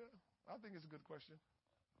 Yeah, I think it's a good question.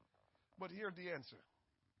 But here's the answer.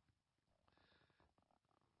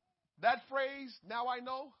 That phrase, now I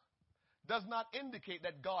know, does not indicate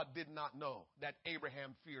that God did not know that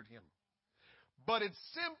Abraham feared Him. But it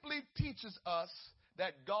simply teaches us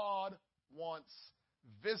that God wants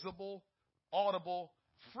visible, audible,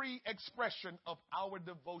 free expression of our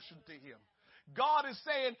devotion to Him. God is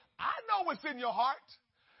saying, I know what's in your heart,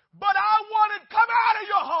 but I want it come out of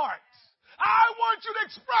your heart. I want you to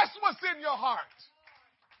express what's in your heart.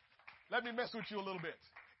 Let me mess with you a little bit.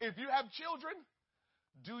 If you have children,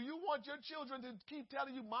 do you want your children to keep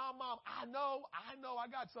telling you, Mom, I know, I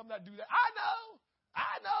got some that do that. I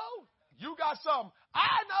know. You got some.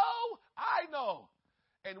 I know.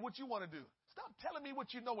 And what you want to do? Stop telling me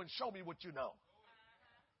what you know and show me what you know.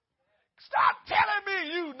 Stop telling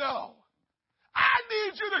me you know. I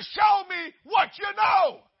need you to show me what you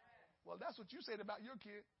know. Well, that's what you said about your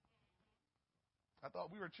kid. I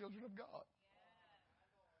thought we were children of God.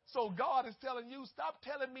 So God is telling you, stop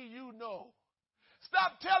telling me you know.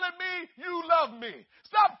 Stop telling me you love me.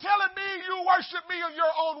 Stop telling me you worship me in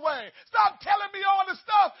your own way. Stop telling me all this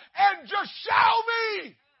stuff and just show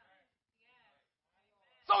me.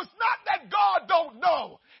 So it's not that God don't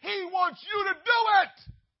know. He wants you to do it.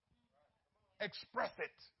 Express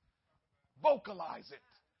it. Vocalize it.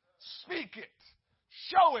 Speak it.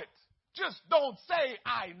 Show it. Just don't say,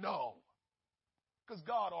 I know. Because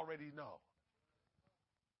God already knows.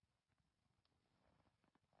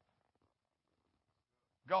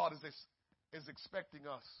 God is expecting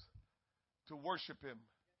us to worship Him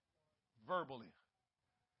verbally,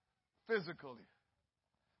 physically,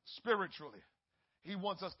 spiritually, He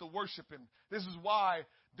wants us to worship him. This is why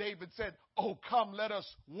David said, oh, come, let us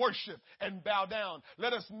worship and bow down.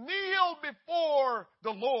 Let us kneel before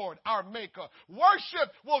the Lord, our maker.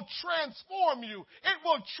 Worship will transform you. It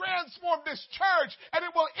will transform this church, and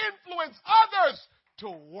it will influence others to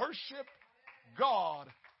worship God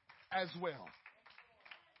as well.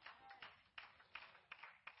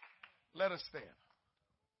 Let us stand.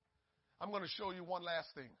 I'm going to show you one last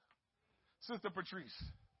thing. Sister Patrice,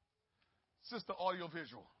 Sister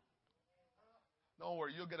Audiovisual. Don't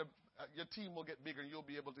worry, you'll get your team will get bigger and you'll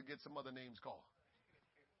be able to get some other names called.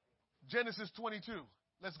 Genesis 22.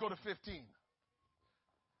 Let's go to 15.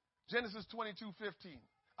 Genesis 22:15.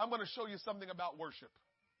 I'm going to show you something about worship.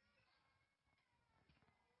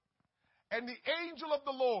 And the angel of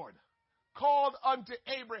the Lord called unto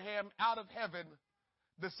Abraham out of heaven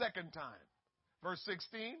the second time. Verse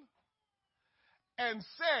 16. And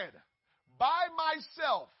said, by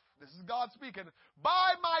myself, this is God speaking,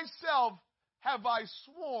 by myself have I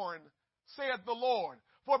sworn, saith the Lord,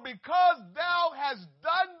 for because thou hast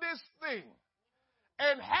done this thing,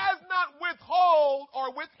 and hast not withhold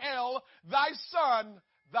or withheld thy son,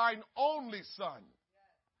 thine only son,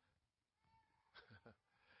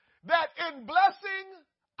 that in blessing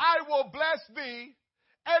I will bless thee,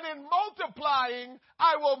 and in multiplying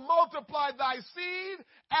I will multiply thy seed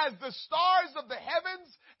as the stars of the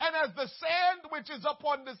heavens, and as the sand which is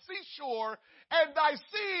upon the seashore, and thy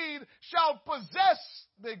seed shall possess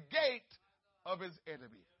the gate of his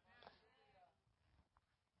enemy.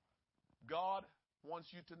 God wants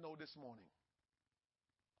you to know this morning,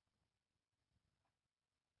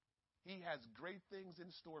 he has great things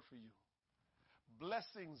in store for you.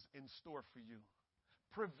 Blessings in store for you.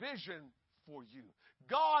 Provision for you.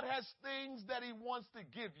 God has things that he wants to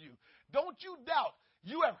give you. Don't you doubt.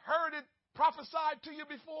 You have heard it prophesied to you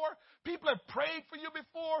before. People have prayed for you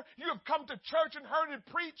before. You have come to church and heard it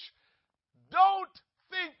preach. Don't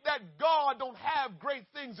think that God don't have great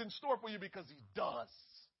things in store for you, because he does.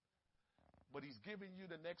 But he's giving you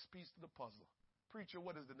the next piece to the puzzle. Preacher,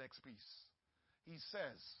 what is the next piece? He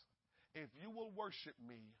says, if you will worship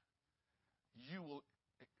me, you will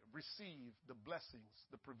receive the blessings,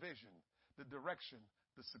 the provision, the direction,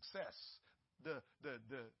 the success, the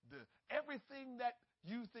everything that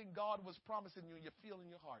you think God was promising you, you feel in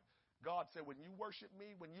your heart. God said, when you worship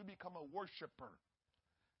me, when you become a worshiper,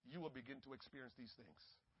 you will begin to experience these things.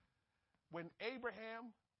 When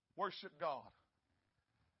Abraham worshiped God,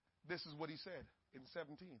 this is what he said in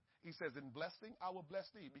 17. He says, in blessing, I will bless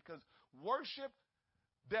thee, because worship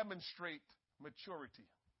demonstrates maturity.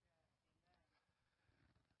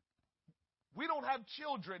 We don't have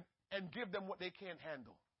children and give them what they can't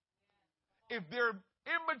handle. If they're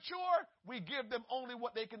immature, we give them only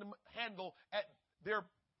what they can handle at their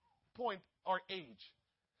point or age.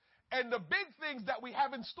 And the big things that we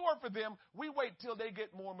have in store for them, we wait till they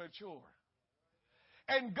get more mature.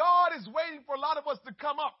 And God is waiting for a lot of us to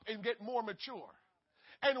come up and get more mature.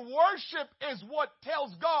 And worship is what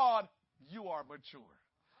tells God you are mature.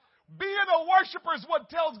 Being a worshiper is what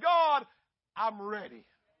tells God, I'm ready.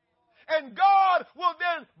 And God will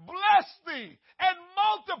then bless thee and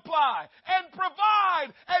multiply and provide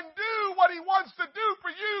and do what he wants to do for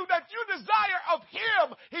you that you desire of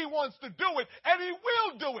him. He wants to do it, and he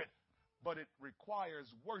will do it. But it requires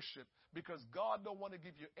worship, because God don't want to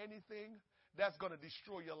give you anything that's going to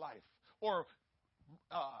destroy your life or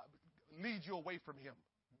lead you away from him.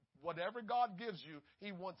 Whatever God gives you,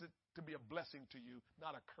 he wants it to be a blessing to you,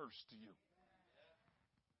 not a curse to you.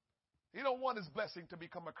 He don't want his blessing to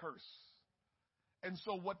become a curse. And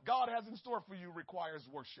so what God has in store for you requires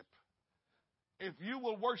worship. If you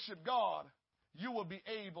will worship God, you will be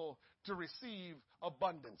able to receive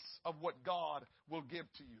abundance of what God will give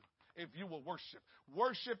to you. If you will worship.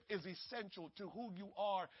 Worship is essential to who you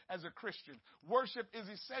are as a Christian. Worship is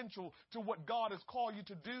essential to what God has called you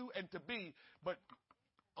to do and to be. But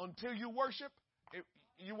until you worship,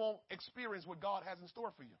 you won't experience what God has in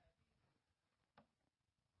store for you.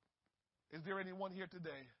 Is there anyone here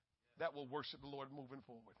today that will worship the Lord moving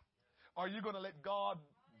forward? Are you going to let God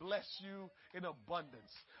bless you in abundance?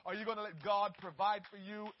 Are you going to let God provide for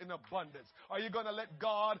you in abundance? Are you going to let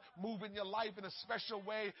God move in your life in a special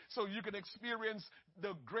way so you can experience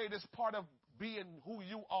the greatest part of being who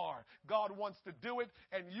you are? God wants to do it,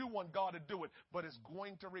 and you want God to do it, but it's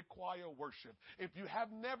going to require worship. If you have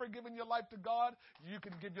never given your life to God, you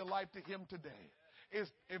can give your life to him today. If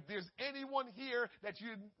there's anyone here that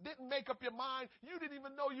you didn't make up your mind, you didn't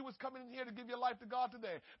even know you was coming in here to give your life to God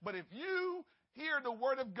today. But if you hear the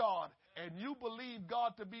word of God and you believe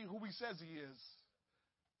God to be who he says he is,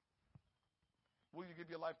 will you give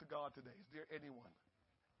your life to God today? Is there anyone?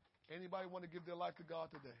 Anybody want to give their life to God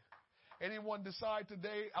today? Anyone decide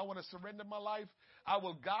today, I want to surrender my life? I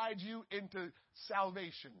will guide you into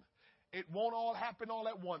salvation. It won't all happen all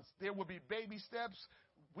at once. There will be baby steps.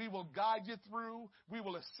 We will guide you through. We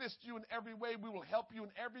will assist you in every way. We will help you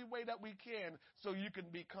in every way that we can so you can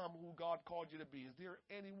become who God called you to be. Is there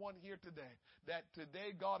anyone here today that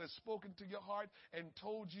today God has spoken to your heart and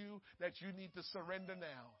told you that you need to surrender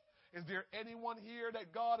now? Is there anyone here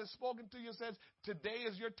that God has spoken to you and says, today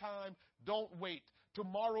is your time, don't wait.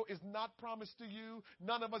 Tomorrow is not promised to you.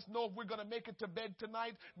 None of us know if we're going to make it to bed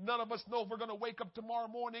tonight. None of us know if we're going to wake up tomorrow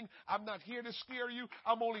morning. I'm not here to scare you.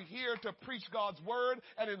 I'm only here to preach God's word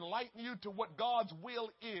and enlighten you to what God's will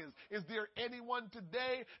is. Is there anyone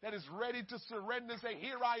today that is ready to surrender and say,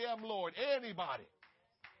 here I am, Lord? Anybody?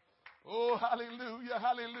 Oh, hallelujah,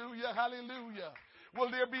 hallelujah, hallelujah. Will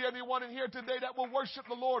there be anyone in here today that will worship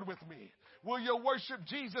the Lord with me? Will you worship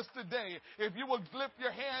Jesus today? If you will lift your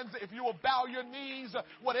hands, if you will bow your knees,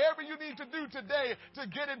 whatever you need to do today to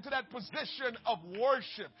get into that position of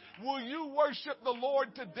worship. Will you worship the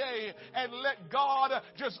Lord today and let God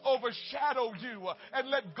just overshadow you and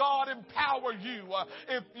let God empower you?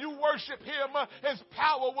 If you worship Him, His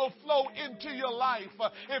power will flow into your life.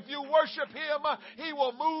 If you worship Him, He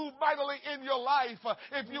will move mightily in your life.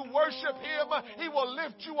 If you worship Him, He will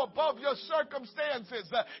lift you above your circumstances.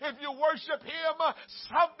 If you worship Him,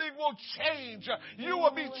 something will change. You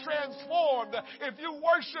will be transformed. If you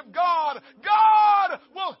worship God, God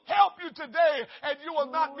will help you today, and you will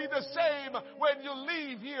not be the same when you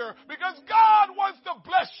leave here, because God wants to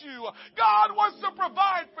bless you. God wants to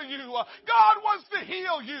provide for you. God wants to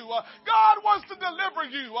heal you. God wants to deliver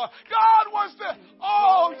you. God wants to,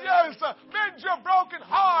 oh yes, mend your broken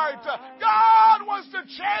heart. God wants to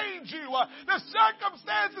change you. The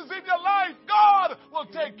circumstances in your life, God will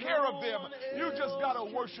take care of them. You just got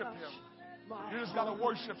to worship Him. You just got to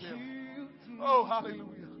worship Him. Oh,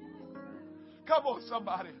 hallelujah. Come on,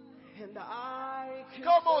 somebody.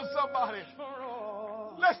 Come on, somebody.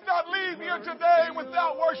 Let's not leave here today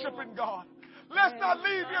without worshiping God. Let's not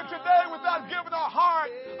leave here today without giving our heart,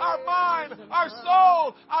 our mind, our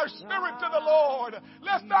soul, our spirit to the Lord.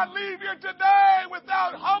 Let's not leave here today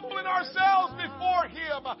without humbling ourselves before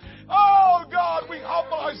Him. Oh, God, we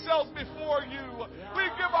humble ourselves before You. We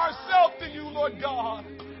give ourselves to You, Lord God.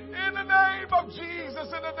 In the name of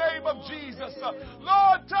Jesus, in the name of Jesus.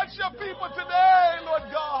 Lord, touch Your people today, Lord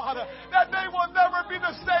God, that they will never be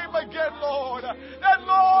the same again, Lord. That,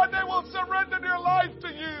 Lord, they will surrender their life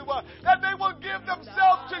to You, that they will give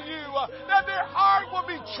themselves to You, that their heart will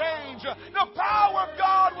be changed. The power of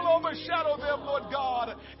God will overshadow them, Lord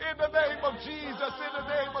God, in the name of Jesus, in the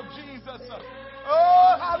name of Jesus.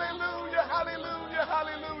 Oh, hallelujah, hallelujah,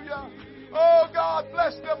 hallelujah. Oh, God,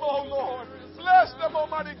 bless them, oh, Lord. Bless them,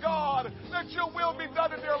 Almighty God. Let Your will be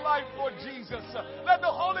done in their life, Lord Jesus. Let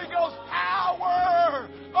the Holy Ghost power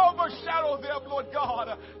overshadow them, Lord God.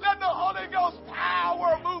 Let the Holy Ghost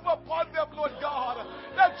power move upon them, Lord God.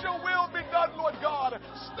 Let Your will be done, Lord God.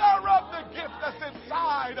 Stir up the gift that's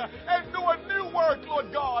inside and do a new work,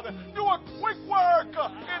 Lord God. Do a quick work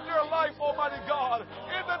in their life, Almighty God.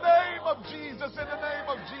 In the name of Jesus, in the name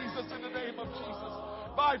of Jesus, in the name of Jesus.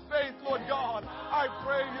 By faith, Lord God, I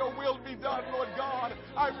pray Your will be done, Lord God.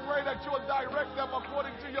 I pray that You will direct them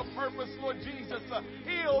according to Your purpose, Lord Jesus.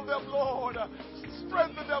 Heal them, Lord.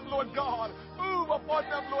 Strengthen them, Lord God. Move upon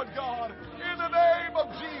them, Lord God. In the name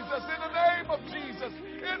of Jesus, in the name of Jesus,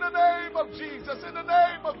 in the name of Jesus, in the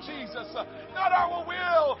name of Jesus. Not our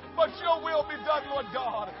will, but Your will be done, Lord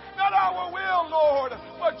God. Not our will, Lord,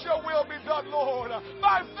 but Your will be done, Lord.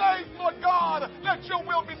 By faith, Lord God, let Your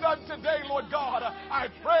will be done today, Lord God.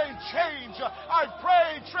 I pray change. I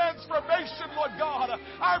pray transformation, Lord God.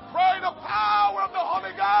 I pray the power of the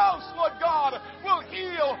Holy Ghost, Lord God, will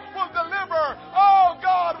heal, will deliver. Oh,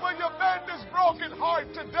 God, will You mend this broken heart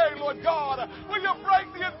today, Lord God? Will You break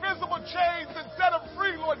the invisible chains and set him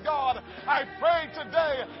free, Lord God? I pray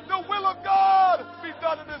today the will of God be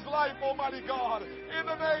done in his life, Almighty God. In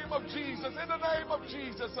the name of Jesus, in the name of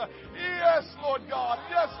Jesus. Yes, Lord God.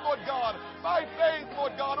 Yes, Lord God. By faith,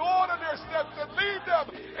 Lord God, order their steps and lead them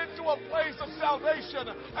into a place of salvation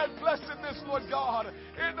and blessedness, Lord God.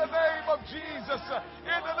 In the name of Jesus.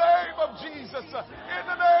 In the name of Jesus. In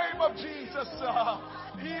the name of Jesus. From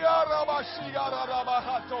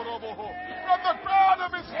the crown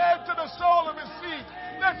of his head to the sole of his feet,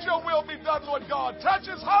 let Your will be done, Lord God. Touch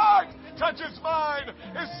his heart, touch his mind,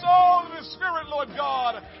 his soul, and his spirit, Lord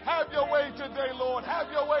God. Have Your way today, Lord.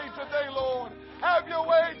 Have Your way today, Lord. Have Your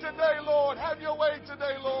way today, Lord. Have Your way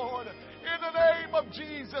today, Lord. In In the name of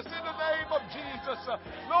Jesus, in the name of Jesus.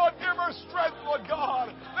 Lord, give her strength, Lord God.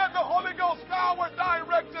 Let the Holy Ghost power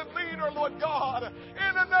direct and lead her, Lord God.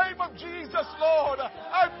 In the name of Jesus, Lord,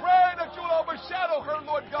 I pray that you'll overshadow her,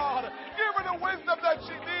 Lord God. Give her the wisdom that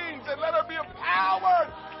she needs and let her be empowered.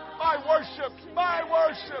 My worship, my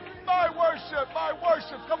worship, my worship, my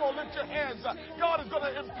worship. Come on, lift your hands. God is going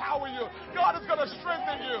to empower you. God is going to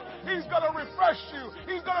strengthen you. He's going to refresh you.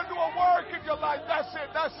 He's going to do a work in your life. That's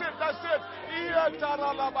it. That's it. That's it.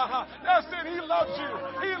 That's it. He loves you.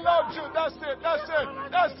 He loves you. That's it. That's it.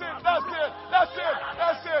 That's it. That's it. That's it.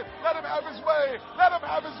 That's it. Let him have his way. Let him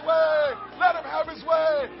have his way. Let him have his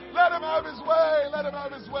way. Let him have his way. Let him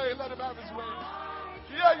have his way. Let him have his way.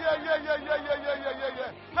 Yeah.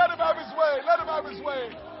 Let him have his way. Let him have his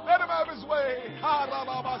way. Let him have his way.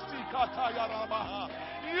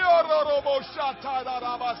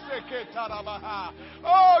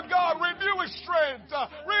 Oh God, renew his strength.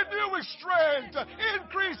 Renew his strength.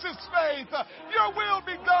 Increase his faith. Your will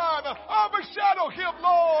be done. Overshadow him,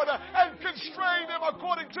 Lord, and constrain him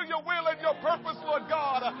according to your will and your purpose, Lord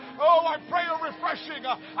God. Oh, I pray a refreshing.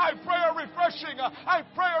 I pray a refreshing. I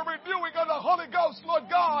pray a renewing of the Holy Ghost, Lord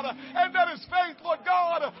God, and that his faith, Lord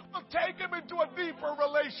God, will take him into a deeper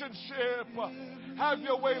relationship. Have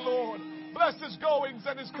your way, Lord. Bless his goings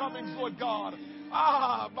and his comings, Lord God.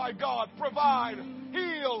 My God, provide,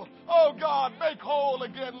 heal. Oh, God, make whole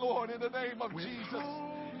again, Lord, in the name of Jesus.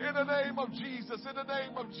 In the name of Jesus. In the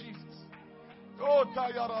name of Jesus. Oh,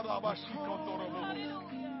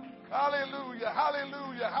 hallelujah,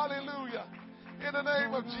 hallelujah, hallelujah. In the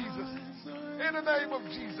name of Jesus. In the name of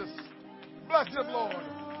Jesus. Bless him, Lord.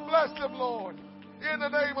 Bless him, Lord. In the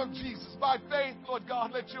name of Jesus. By faith, Lord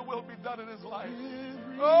God, let your will be done in his life.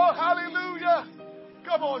 Oh, hallelujah.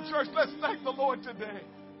 Come on, church. Let's thank the Lord today.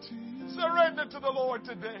 Surrender to the Lord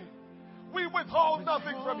today. We withhold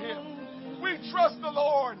nothing from him. We trust the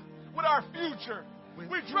Lord with our future.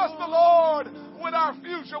 We trust the Lord with our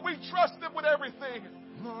future. We trust him with everything.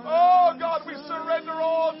 Oh, God, we surrender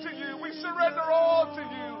all to you. We surrender all to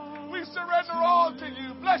you. We surrender all to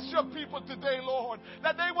you. Bless your people today, Lord,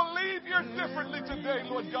 that they will leave here differently today,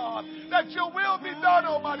 Lord God, that your will be done,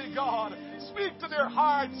 Almighty God. Speak to their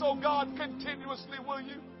hearts, oh God, continuously, will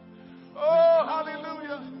you? Oh,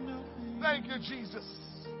 hallelujah. Thank you, Jesus.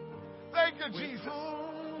 Thank you, Jesus.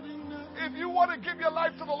 If you want to give your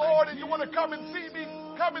life to the Lord and you want to come and see me,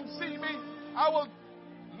 come and see me. I will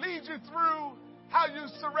lead you through how you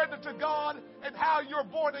surrender to God and how you're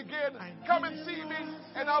born again. Come and see me,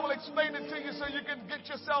 and I will explain it to you so you can get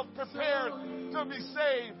yourself prepared to be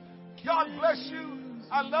saved. God bless you.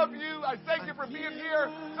 I love you. I thank you for being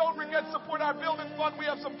here. Don't forget to support our building fund. We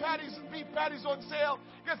have some patties, beef patties on sale.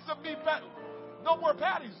 Get some beef patties. No more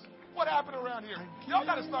patties. What happened around here? Y'all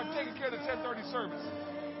got to start taking care of the 10:30 service.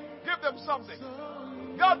 Give them something.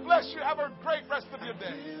 God bless you. Have a great rest of your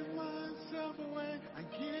day.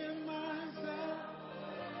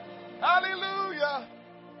 Hallelujah.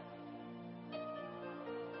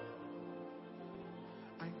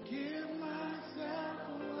 I give myself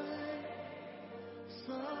away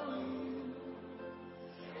so you.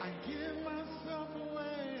 I give myself